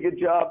doing a good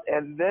job,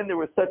 and then there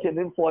was such an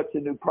influx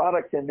of new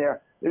products in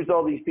there. There's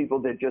all these people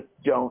that just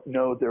don't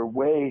know their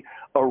way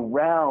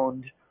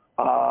around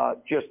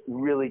just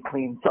really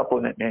clean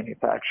supplement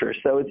manufacturers.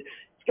 So it's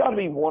got to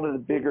be one of the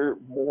bigger,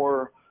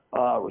 more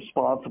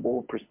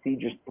responsible,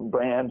 prestigious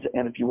brands.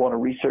 And if you want to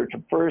research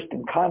them first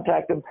and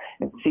contact them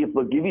and see if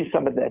they'll give you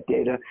some of that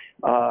data,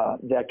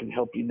 that can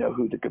help you know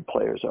who the good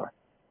players are.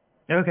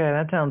 Okay,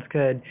 that sounds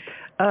good.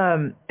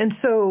 And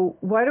so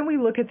why don't we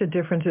look at the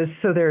differences?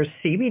 So there's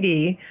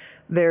CBD,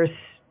 there's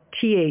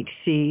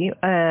THC,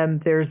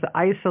 there's the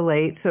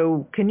isolate.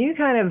 So can you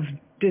kind of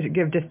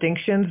give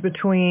distinctions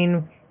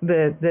between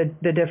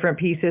the different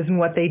pieces and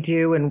what they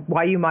do and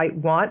why you might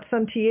want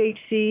some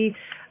THC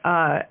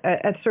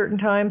at certain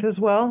times as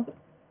well?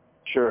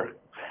 Sure,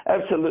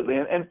 absolutely.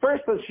 And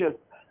first, let's just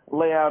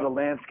lay out a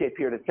landscape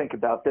here to think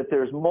about that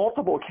there's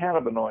multiple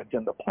cannabinoids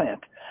in the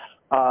plant.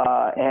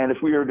 And if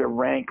we were to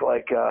rank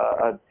like,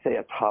 say,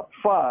 a top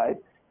 5,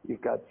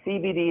 you've got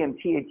CBD and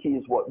THC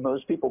is what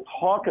most people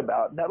talk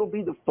about, and that'll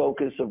be the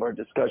focus of our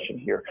discussion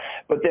here.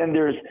 But then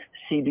there's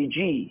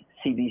CBG,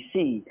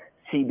 CBC,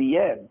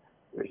 CBN,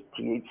 there's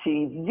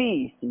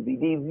THCV,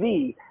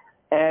 CBDV,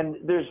 and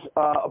there's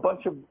a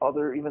bunch of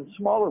other even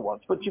smaller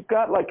ones. But you've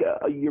got like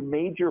your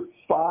major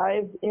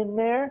 5 in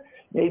there,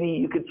 maybe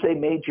you could say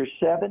major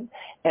 7,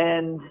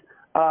 and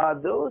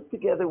those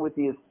together with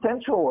the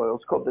essential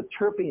oils called the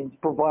terpenes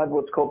provide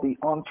what's called the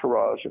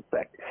entourage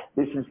effect.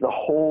 This is the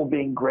whole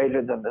being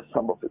greater than the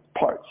sum of its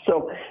parts.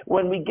 So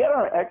when we get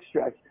our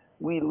extracts,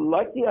 we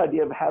like the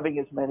idea of having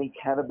as many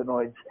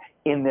cannabinoids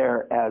in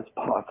there as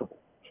possible.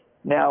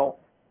 Now,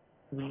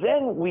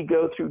 then we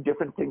go through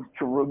different things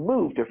to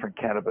remove different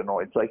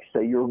cannabinoids, like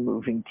say you're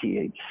removing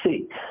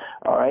THC.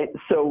 All right,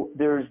 so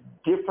there's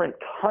different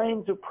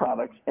kinds of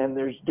products and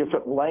there's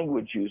different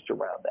language used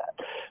around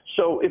that.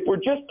 So if we're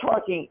just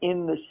talking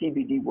in the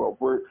CBD world,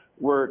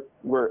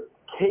 we're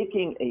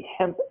taking a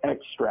hemp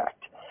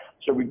extract.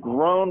 So we've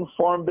grown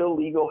Farm Bill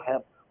legal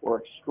hemp, we're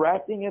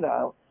extracting it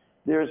out.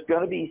 There's going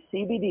to be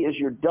CBD as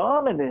your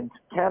dominant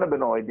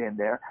cannabinoid in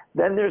there.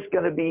 Then there's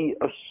going to be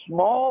a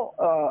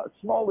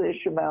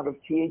smallish amount of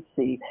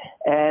THC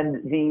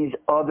and these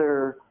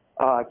other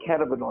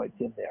cannabinoids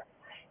in there.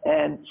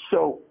 And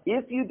so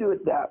if you do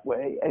it that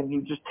way and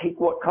you just take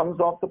what comes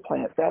off the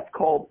plant, that's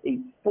called a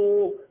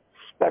full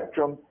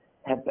spectrum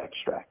hemp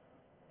extract.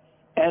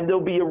 And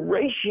there'll be a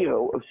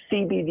ratio of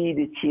CBD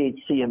to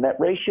THC, and that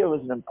ratio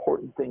is an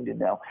important thing to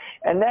know.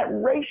 And that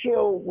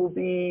ratio will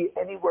be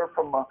anywhere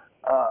from a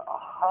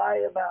high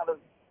amount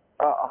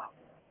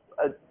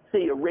of,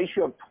 say a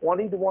ratio of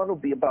 20 to 1 will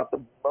be about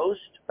the most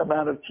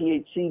amount of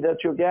THC that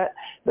you'll get.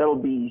 That'll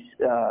be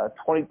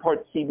 20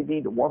 parts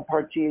CBD to 1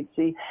 part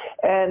THC,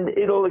 and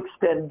it'll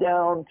extend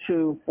down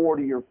to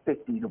 40 or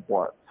 50 to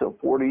 1. So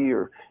 40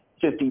 or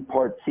 50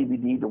 part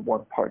CBD to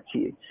 1 part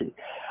THC.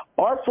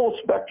 Our full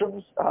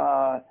spectrums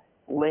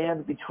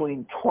land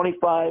between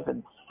 25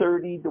 and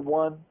 30 to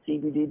 1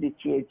 CBD to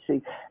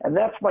THC, and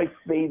that's my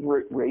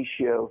favorite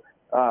ratio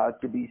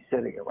to be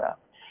sitting around.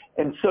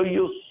 And so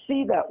you'll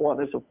see that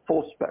one as a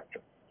full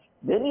spectrum.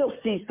 Then you'll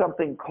see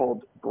something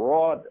called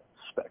broad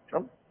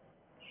spectrum.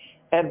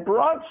 And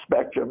broad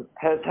spectrum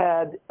has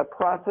had a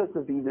process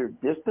of either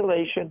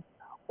distillation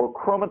or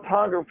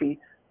chromatography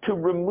to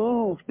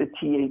remove the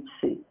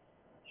THC.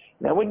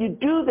 Now, when you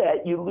do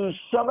that, you lose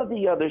some of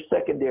the other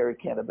secondary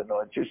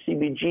cannabinoids. Your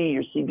CBG,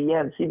 your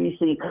CBN,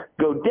 CBC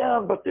go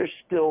down, but they're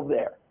still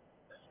there.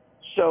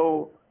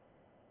 So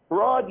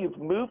broad, you've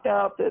moved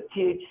out the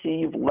THC,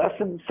 you've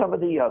lessened some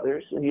of the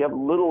others, and you have a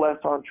little less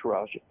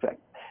entourage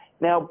effect.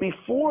 Now,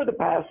 before the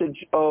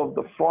passage of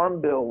the Farm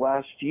Bill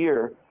last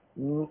year,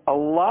 a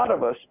lot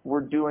of us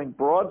were doing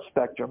broad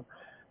spectrum,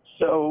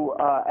 so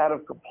out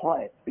of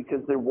compliance,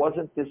 because there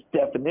wasn't this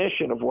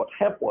definition of what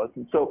hemp was.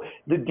 And so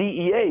the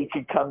DEA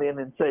could come in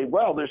and say,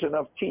 well, there's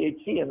enough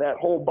THC in that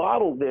whole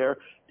bottle there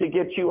to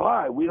get you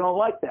high. We don't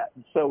like that.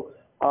 And so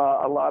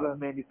a lot of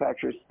the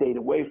manufacturers stayed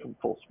away from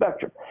full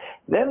spectrum.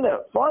 Then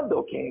the Farm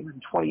Bill came in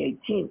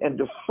 2018 and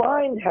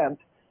defined hemp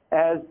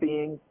as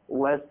being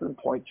less than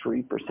 0.3%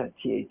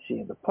 THC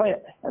in the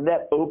plant. And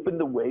that opened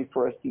the way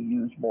for us to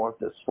use more of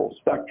this full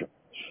spectrum.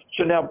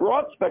 So now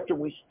broad spectrum,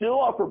 we still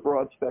offer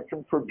broad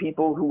spectrum for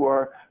people who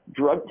are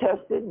drug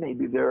tested,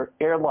 maybe they're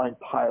airline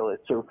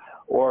pilots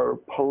or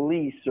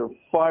police or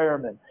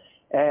firemen.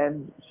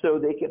 And so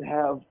they can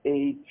have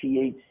a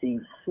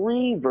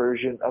THC-free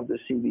version of the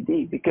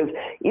CBD, because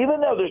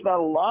even though there's not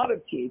a lot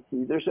of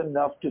THC, there's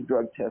enough to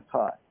drug test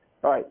high.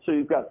 All right, so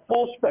you've got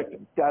full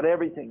spectrum, got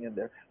everything in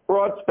there.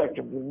 Broad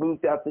spectrum, we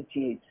moved out the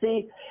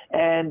THC,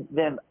 and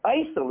then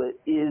isolate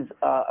is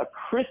a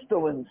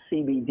crystalline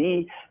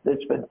CBD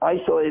that's been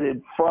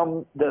isolated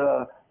from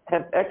the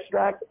hemp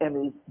extract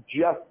and is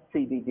just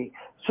CBD.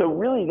 So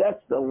really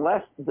that's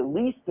the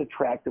least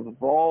attractive of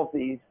all of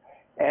these,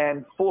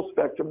 and full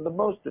spectrum the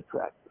most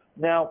attractive.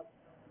 Now,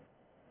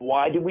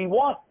 why do we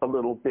want a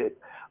little bit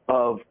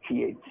of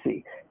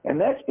THC? And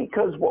that's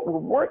because what we're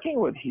working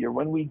with here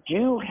when we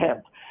do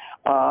hemp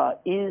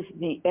is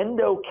the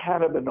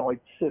endocannabinoid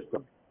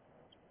system.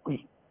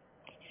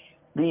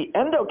 The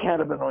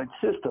endocannabinoid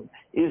system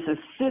is a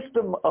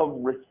system of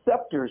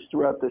receptors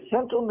throughout the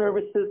central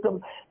nervous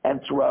system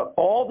and throughout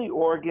all the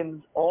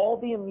organs, all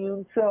the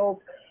immune cells,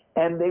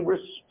 and they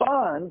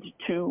respond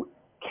to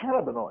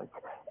cannabinoids.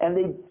 And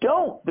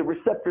the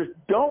receptors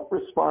don't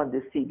respond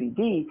to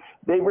CBD,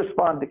 they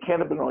respond to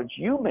cannabinoids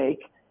you make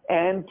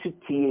and to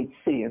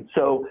THC. And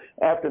so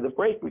after the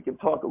break, we can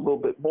talk a little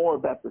bit more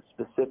about the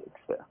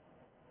specifics there.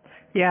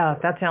 Yeah,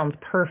 that sounds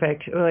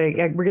perfect.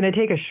 We're going to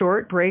take a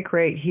short break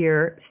right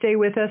here. Stay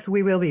with us.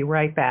 We will be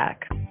right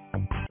back.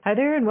 Hi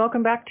there, and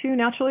welcome back to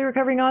Naturally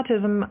Recovering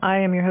Autism. I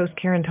am your host,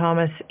 Karen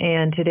Thomas,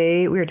 and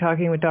today we are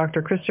talking with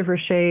Dr. Christopher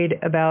Schade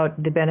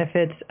about the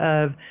benefits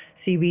of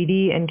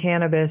CBD and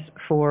cannabis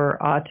for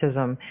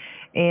autism.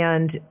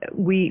 And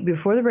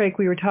before the break,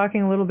 we were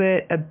talking a little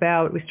bit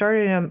about, we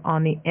started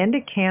on the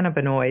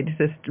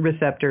endocannabinoid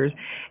receptors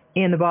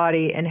in the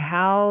body and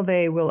how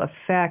they will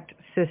affect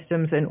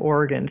systems and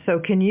organs. So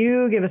can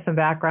you give us some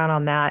background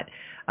on that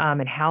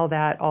and how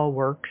that all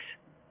works?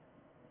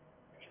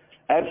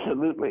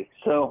 Absolutely.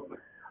 So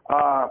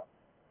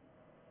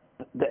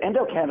the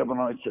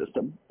endocannabinoid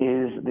system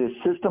is the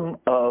system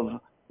of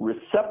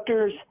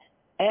receptors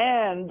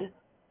and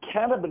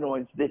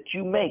cannabinoids that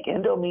you make.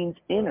 Endo means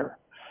inner.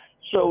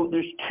 So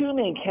there's two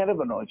main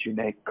cannabinoids you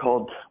make.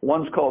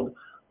 One's called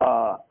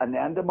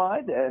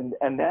anandamide, and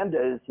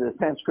ananda is the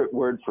Sanskrit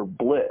word for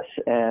bliss,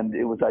 and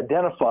it was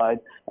identified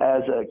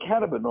as a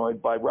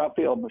cannabinoid by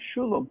Raphael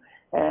Mechoulam,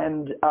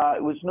 and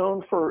it was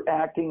known for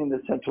acting in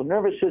the central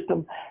nervous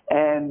system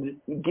and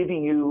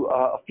giving you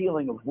a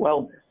feeling of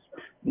wellness.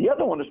 The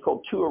other one is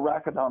called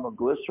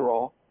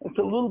 2-arachidonoglycerol. It's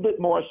a little bit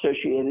more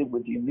associated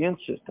with the immune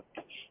system.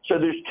 So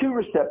there's two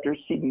receptors,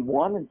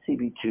 CB1 and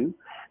CB2.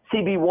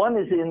 CB1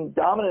 is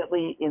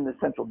dominantly in the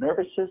central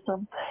nervous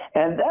system,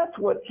 and that's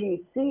what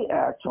THC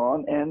acts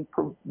on and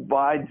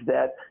provides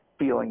that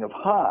feeling of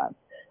high.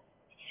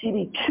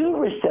 CB2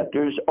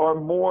 receptors are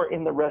more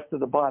in the rest of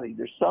the body.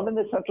 There's some in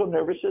the central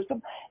nervous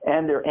system,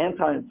 and they're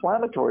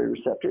anti-inflammatory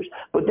receptors,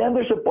 but then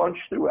there's a bunch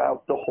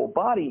throughout the whole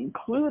body,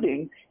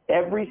 including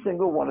every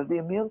single one of the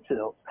immune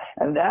cells.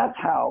 And that's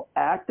how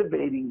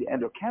activating the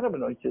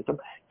endocannabinoid system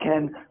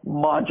can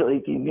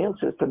modulate the immune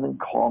system and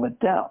calm it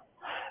down.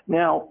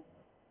 Now,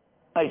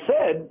 I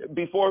said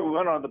before we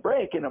went on the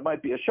break, and it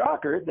might be a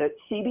shocker, that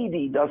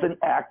CBD doesn't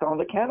act on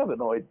the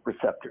cannabinoid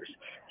receptors.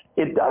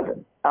 It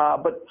doesn't,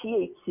 but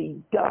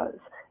THC does.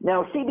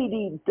 Now,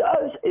 CBD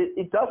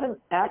it doesn't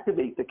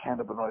activate the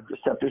cannabinoid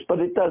receptors,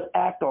 but it does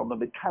act on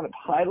them. It kind of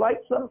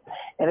highlights them,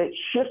 and it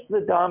shifts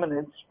the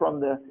dominance from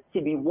the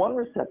CB1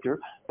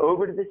 receptor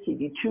over to the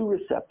CB2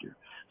 receptor.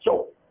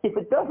 So if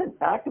it doesn't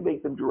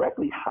activate them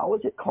directly, how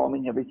is it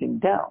calming everything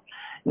down?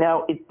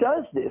 Now, it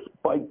does this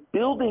by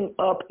building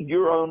up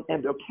your own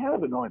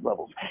endocannabinoid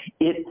levels.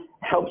 It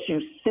helps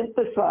you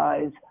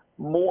synthesize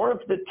more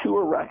of the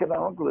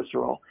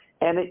 2-arachidonoglycerol,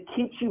 and it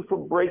keeps you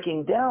from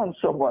breaking down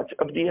so much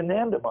of the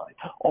anandamide.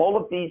 All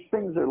of these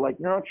things are like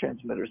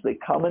neurotransmitters. They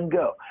come and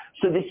go.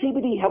 So the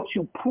CBD helps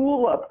you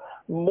pool up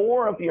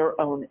more of your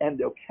own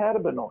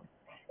endocannabinoid.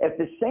 At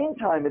the same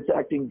time, it's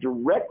acting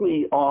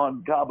directly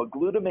on GABA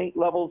glutamate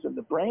levels in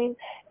the brain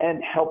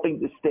and helping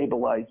to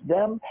stabilize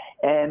them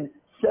and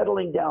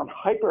settling down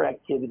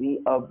hyperactivity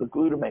of the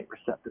glutamate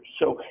receptors.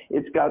 So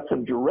it's got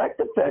some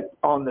direct effect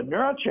on the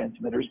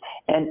neurotransmitters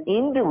and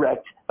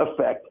indirect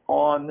effect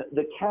on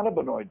the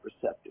cannabinoid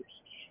receptors.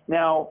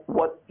 Now,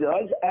 what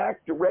does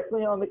act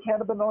directly on the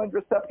cannabinoid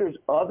receptors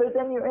other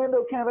than your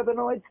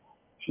endocannabinoids?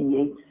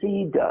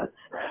 THC does.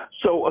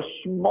 So a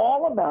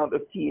small amount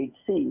of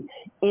THC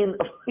in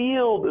a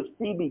field of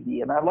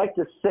CBD, and I like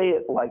to say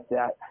it like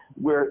that,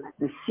 where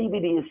the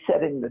CBD is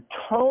setting the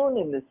tone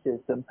in the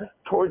system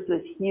towards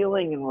this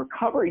healing and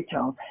recovery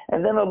tone,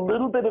 and then a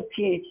little bit of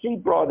THC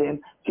brought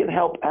in can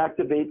help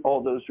activate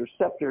all those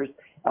receptors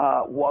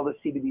while the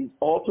CBD is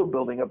also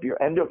building up your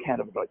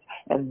endocannabinoids,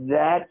 and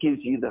that gives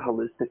you the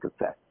holistic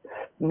effect.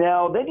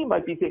 Now, then you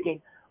might be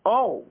thinking,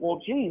 oh, well,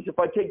 geez, if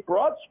I take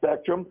broad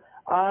spectrum,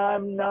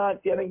 I'm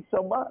not getting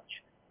so much.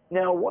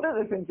 Now, one of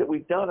the things that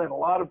we've done and a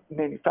lot of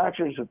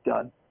manufacturers have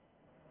done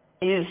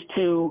is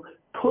to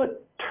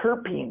put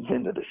terpenes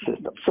into the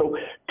system. So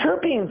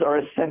terpenes are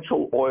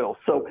essential oils.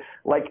 So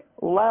like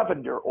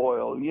lavender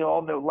oil, you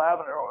all know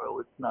lavender oil,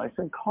 it's nice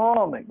and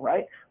calming,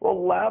 right?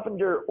 Well,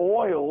 lavender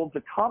oil,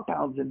 the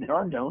compounds in there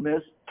are known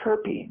as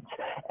terpenes.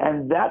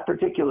 And that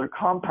particular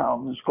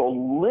compound is called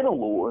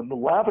linalool in the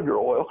lavender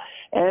oil,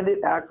 and it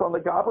acts on the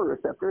GABA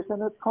receptors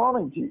and it's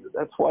calming to you.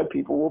 That's why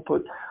people will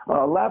put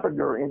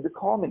lavender into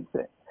calming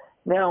things.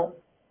 Now,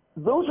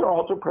 those are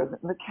also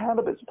present in the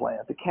cannabis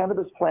plant. The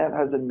cannabis plant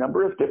has a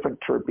number of different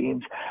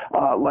terpenes,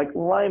 like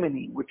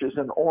limonene, which is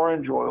in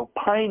orange oil,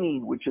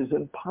 pinene, which is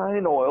in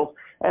pine oil,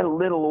 and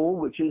linalool,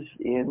 which is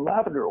in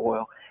lavender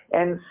oil.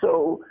 And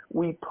so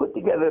we put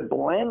together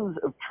blends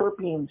of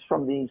terpenes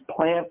from these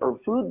plant or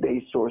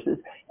food-based sources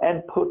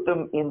and put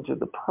them into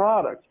the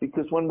products,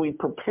 because when we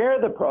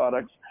prepare the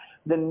products,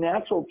 the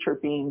natural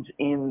terpenes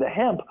in the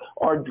hemp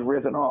are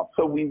driven off.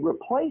 So we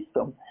replace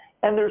them.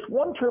 And there's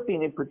one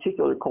terpene in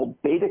particular called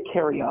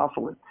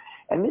beta-caryophyllene.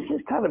 And this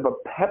is kind of a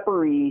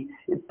peppery,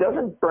 it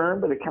doesn't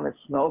burn, but it kind of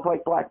smells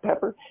like black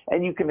pepper.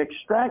 And you can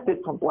extract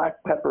it from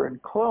black pepper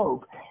and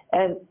clove.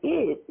 And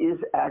it is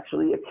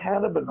actually a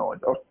cannabinoid,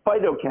 or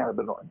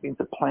phytocannabinoid, means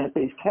a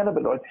plant-based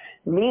cannabinoid,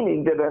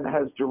 meaning that it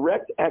has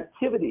direct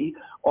activity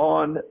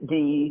on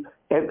the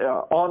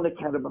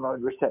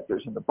cannabinoid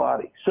receptors in the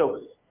body.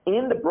 So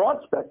in the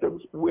broad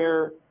spectrums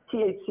where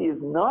THC is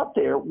not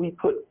there, we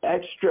put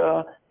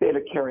extra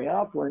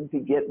beta-caryophyllene to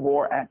get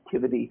more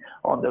activity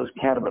on those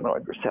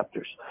cannabinoid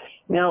receptors.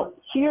 Now,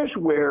 here's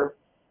where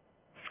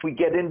we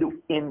get into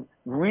in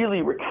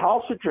really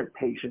recalcitrant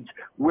patients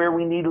where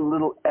we need a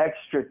little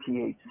extra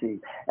THC.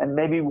 And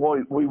maybe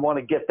we want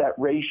to get that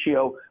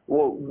ratio.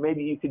 Well,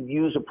 maybe you could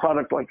use a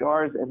product like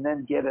ours and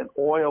then get an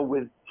oil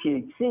with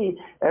THC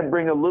and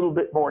bring a little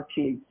bit more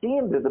THC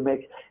into the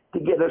mix to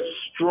get a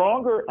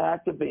stronger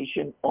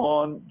activation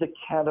on the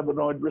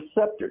cannabinoid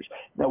receptors.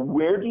 Now,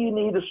 where do you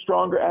need a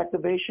stronger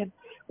activation?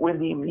 When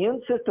the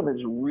immune system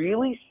is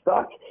really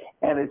stuck,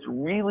 and it's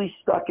really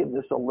stuck in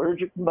this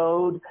allergic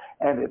mode,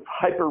 and it's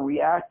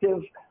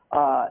hyperreactive,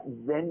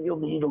 then you'll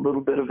need a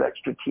little bit of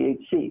extra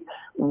THC.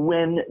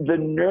 When the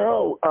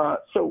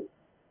so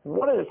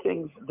one of the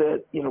things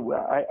that,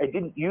 I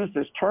didn't use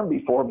this term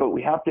before, but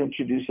we have to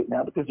introduce it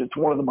now because it's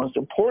one of the most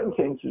important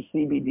things of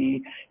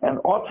CBD and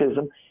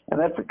autism, and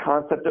that's the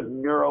concept of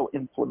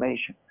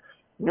neuroinflammation.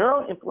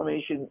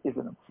 Neuroinflammation is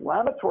an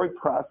inflammatory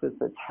process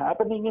that's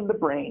happening in the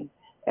brain,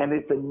 and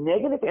it's a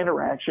negative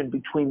interaction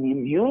between the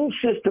immune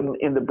system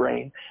in the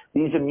brain.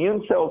 These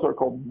immune cells are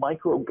called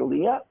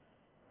microglia,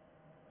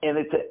 and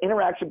it's an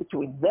interaction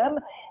between them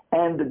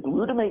and the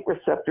glutamate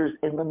receptors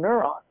in the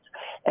neurons.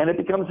 And it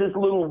becomes this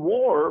little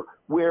war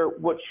where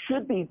what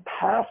should be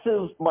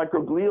passive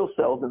microglial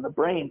cells in the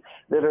brain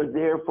that are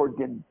there for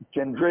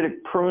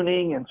dendritic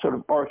pruning and sort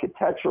of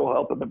architectural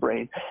help in the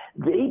brain,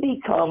 they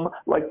become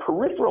like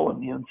peripheral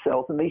immune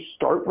cells, and they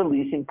start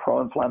releasing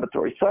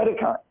pro-inflammatory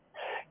cytokines.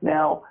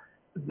 Now,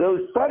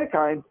 those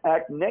cytokines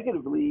act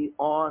negatively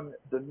on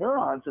the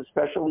neurons,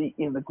 especially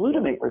in the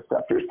glutamate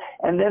receptors,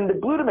 and then the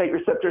glutamate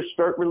receptors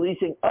start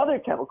releasing other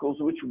chemicals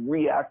which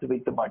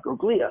reactivate the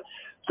microglia.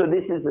 So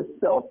this is a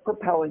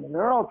self-propelling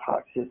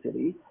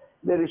neurotoxicity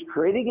that is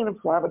creating an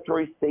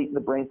inflammatory state in the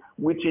brain,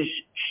 which is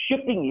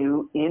shifting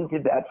you into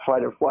that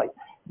fight or flight.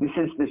 This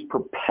is this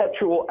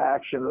perpetual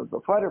action of the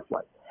fight or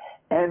flight.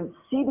 And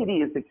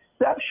CBD is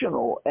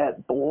exceptional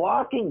at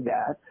blocking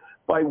that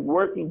by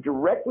working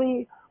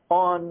directly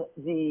on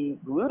the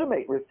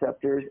glutamate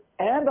receptors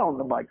and on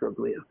the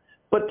microglia.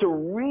 But to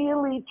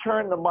really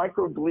turn the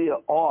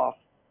microglia off,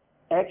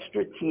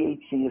 extra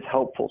THC is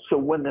helpful. So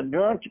when the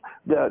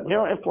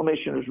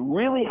neuroinflammation is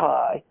really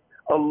high,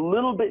 a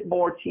little bit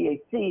more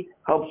THC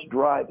helps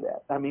drive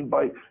that. I mean,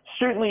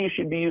 certainly you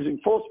should be using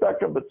full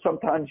spectrum, but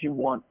sometimes you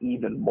want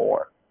even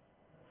more.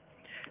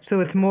 So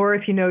it's more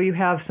if you know you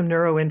have some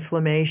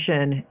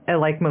neuroinflammation,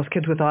 like most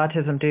kids with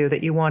autism do,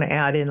 that you want to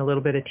add in a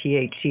little bit of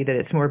THC, that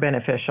it's more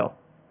beneficial.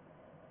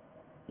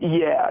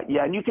 Yeah,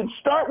 and you can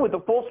start with the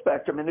full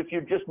spectrum, and if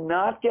you're just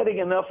not getting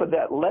enough of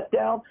that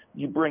letdown,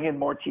 you bring in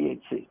more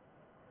THC.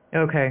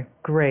 Okay,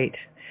 great.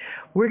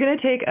 We're going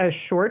to take a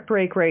short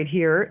break right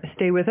here.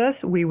 Stay with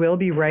us. We will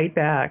be right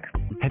back.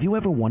 Have you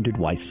ever wondered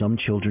why some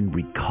children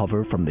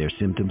recover from their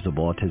symptoms of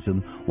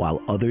autism while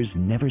others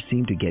never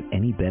seem to get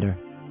any better?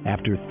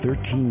 After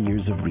 13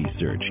 years of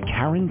research,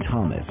 Karen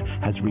Thomas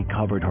has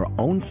recovered her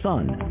own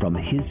son from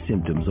his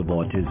symptoms of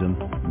autism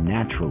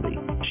naturally.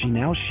 She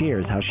now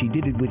shares how she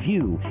did it with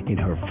you in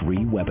her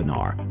free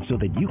webinar so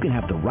that you can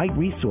have the right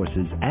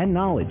resources and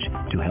knowledge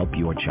to help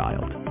your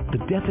child.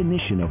 The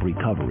definition of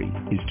recovery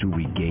is to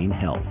regain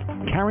health.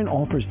 Karen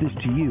offers this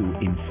to you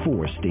in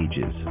 4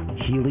 stages: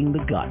 healing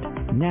the gut,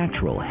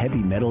 natural heavy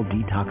metal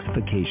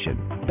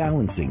detoxification,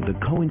 balancing the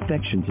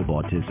co-infections of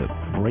autism,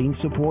 brain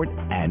support,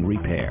 and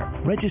repair.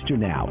 Register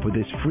now for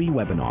this free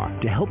webinar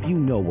to help you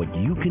know what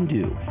you can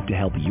do to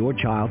help your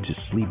child to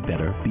sleep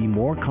better, be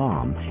more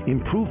calm,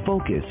 improve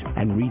focus,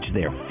 and reach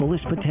their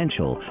fullest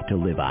potential to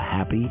live a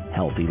happy,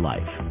 healthy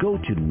life. Go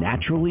to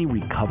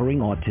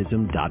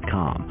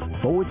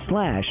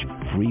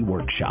naturallyrecoveringautism.com/free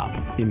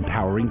workshop,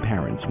 empowering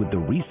parents with the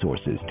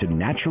resources to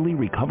naturally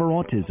recover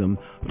autism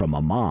from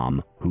a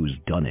mom who's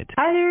done it.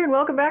 Hi there, and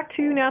welcome back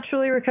to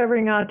Naturally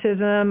Recovering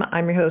Autism.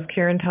 I'm your host,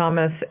 Karen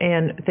Thomas,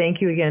 and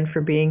thank you again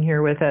for being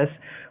here with us.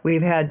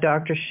 We've had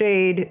Dr.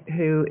 Shade,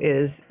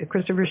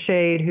 Christopher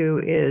Shade, who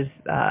is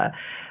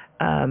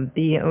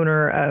the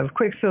owner of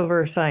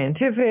Quicksilver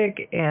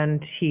Scientific,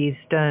 and he's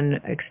done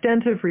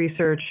extensive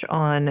research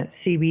on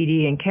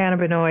CBD and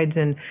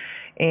cannabinoids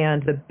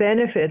and the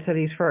benefits of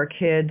these for our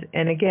kids.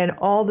 And again,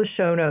 all the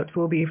show notes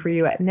will be for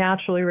you at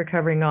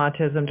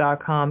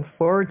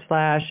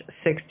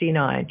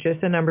naturallyrecoveringautism.com/69,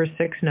 just the number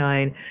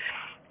 69.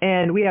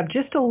 And we have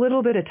just a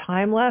little bit of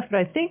time left, but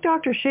I think,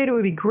 Dr. Shade, it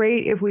would be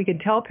great if we could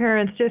tell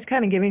parents, just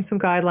kind of giving some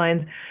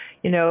guidelines.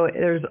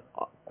 There's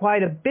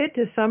quite a bit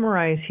to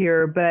summarize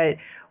here, but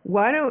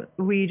why don't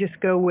we just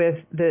go with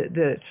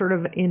the sort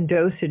of in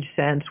dosage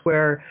sense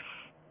where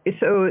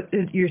So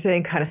you're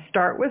saying kind of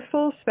start with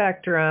full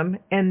spectrum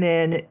and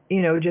then,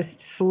 just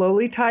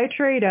slowly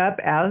titrate up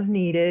as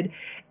needed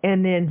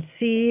and then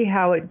see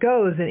how it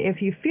goes. And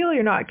if you feel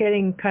you're not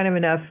getting kind of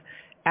enough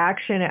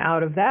action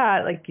out of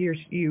that, like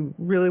you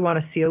really want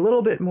to see a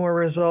little bit more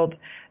result,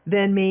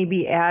 then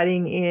maybe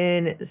adding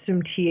in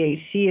some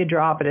THC a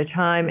drop at a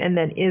time. And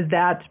then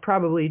that's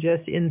probably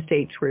just in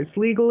states where it's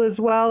legal as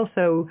well.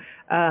 So,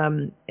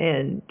 just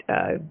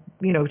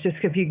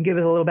if you can give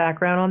us a little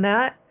background on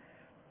that.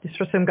 Just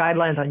for some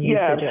guidelines on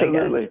usage, yeah,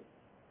 absolutely. I guess.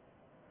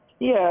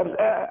 Yeah,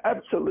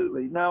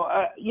 absolutely. Now,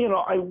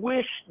 I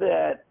wish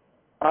that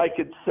I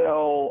could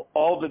sell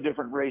all the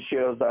different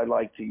ratios I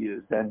like to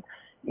use. And,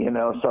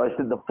 so I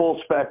said the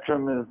full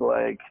spectrum is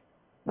like,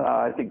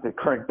 I think the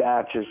current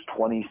batch is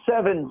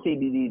 27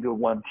 CBD to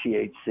 1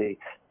 THC.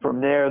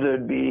 From there,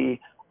 there'd be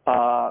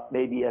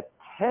maybe a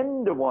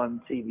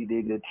 10-to-1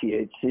 CBD to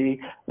THC,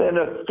 then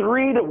a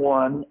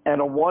 3-to-1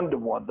 and a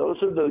 1-to-1.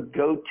 Those are the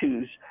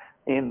go-tos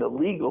in the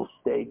legal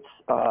states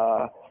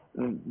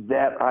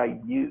that I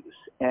use.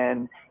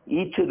 And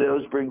each of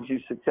those brings you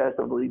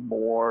successively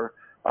more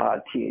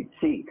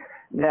THC.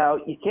 Now,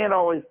 you can't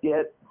always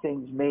get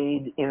things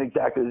made in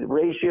exactly the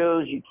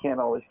ratios. You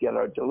can't always get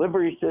our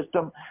delivery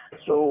system.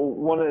 So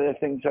one of the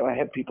things that I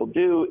have people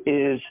do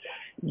is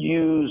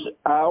use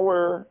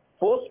our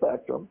full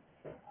spectrum.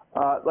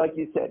 Like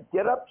you said,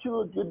 get up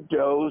to a good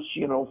dose,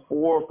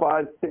 4,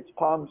 5, 6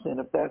 pumps. And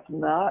if that's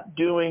not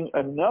doing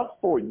enough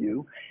for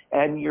you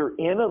and you're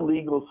in a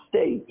legal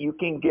state, you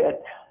can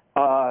get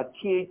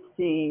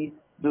THC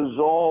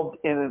dissolved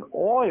in an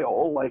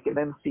oil, like an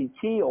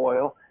MCT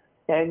oil,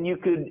 and you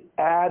could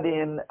add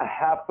in a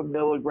 0.5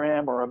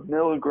 milligram or 1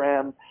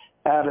 milligram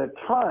at a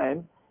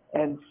time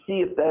and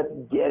see if that's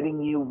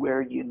getting you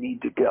where you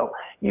need to go.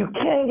 You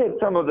can get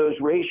some of those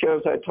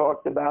ratios I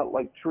talked about,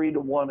 like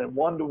 3-to-1 and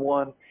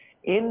 1-to-1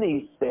 in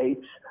these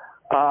states,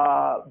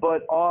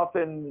 but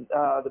often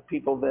the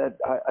people that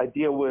I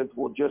deal with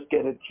will just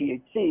get a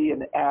THC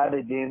and add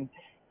it in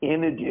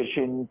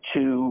addition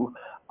to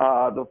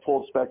the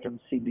full spectrum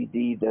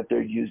CBD that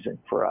they're using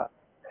for us.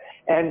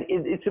 And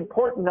it's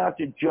important not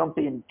to jump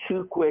in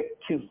too quick,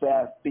 too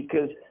fast,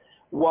 because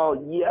while,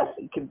 yes,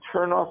 it can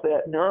turn off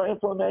that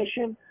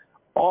neuroinflammation,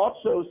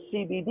 also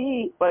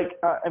CBD,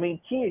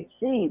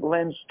 THC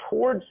lends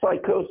towards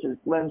psychosis,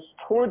 lends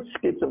towards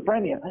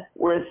schizophrenia,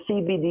 whereas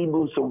CBD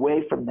moves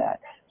away from that.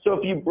 So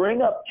if you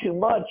bring up too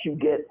much, you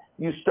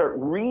start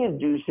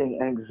reinducing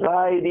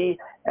anxiety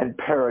and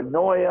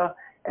paranoia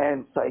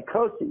and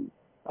psychosis.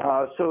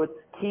 So it's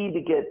key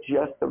to get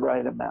just the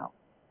right amount.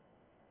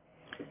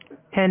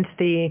 Hence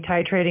the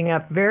titrating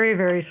up very,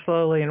 very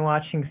slowly and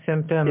watching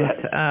symptoms.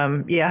 Yes.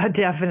 Yeah,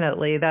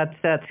 definitely. That's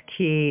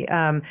key.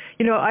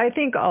 I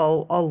think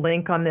I'll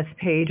link on this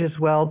page as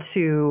well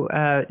to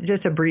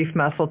just a brief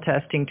muscle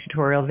testing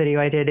tutorial video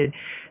I did.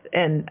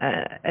 And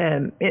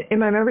in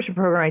my membership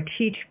program, I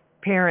teach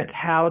parents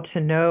how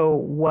to know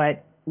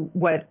what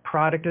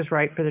product is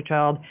right for the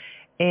child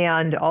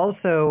and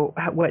also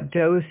what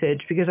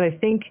dosage, because I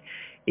think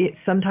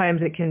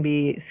sometimes it can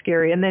be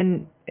scary. And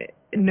then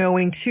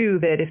knowing too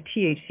that if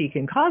THC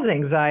can cause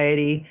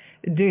anxiety,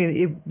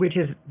 which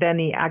is then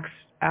the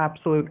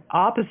absolute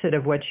opposite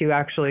of what you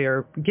actually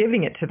are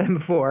giving it to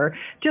them for,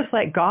 just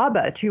like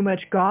GABA, too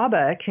much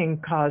GABA can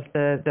cause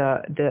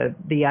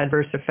the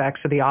adverse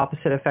effects or the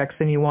opposite effects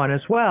than you want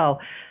as well.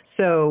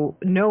 So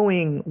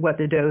knowing what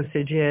the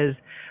dosage is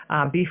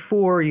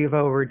before you've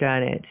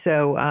overdone it.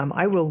 So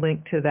I will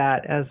link to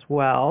that as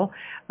well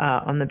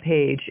on the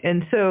page.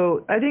 And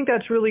so I think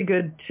that's really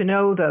good to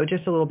know, though,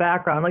 just a little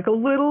background. Like a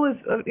little is,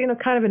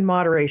 kind of in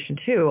moderation,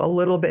 too. A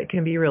little bit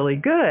can be really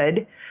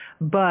good,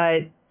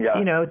 but,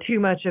 too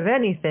much of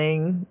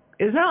anything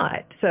is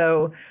not.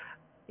 So,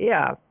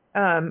 yeah.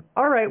 All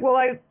right. Well,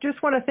 I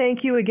just want to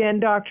thank you again,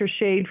 Dr.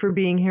 Shade, for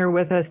being here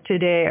with us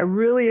today. I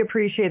really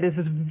appreciate this.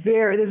 This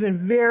has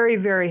been very,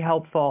 very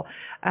helpful.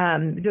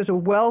 There's a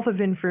wealth of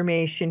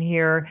information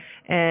here,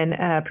 and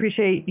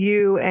appreciate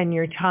you and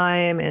your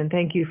time, and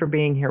thank you for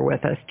being here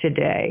with us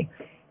today.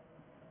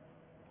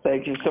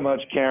 Thank you so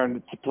much, Karen.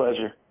 It's a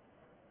pleasure.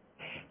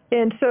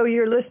 And so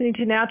you're listening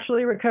to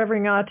Naturally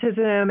Recovering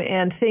Autism,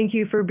 and thank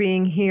you for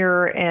being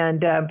here.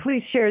 And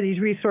please share these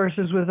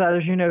resources with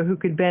others who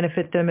could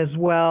benefit them as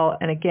well.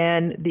 And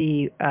again,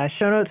 the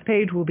show notes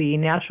page will be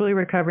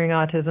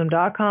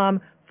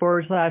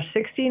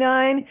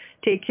naturallyrecoveringautism.com/69.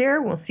 Take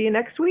care. We'll see you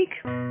next week.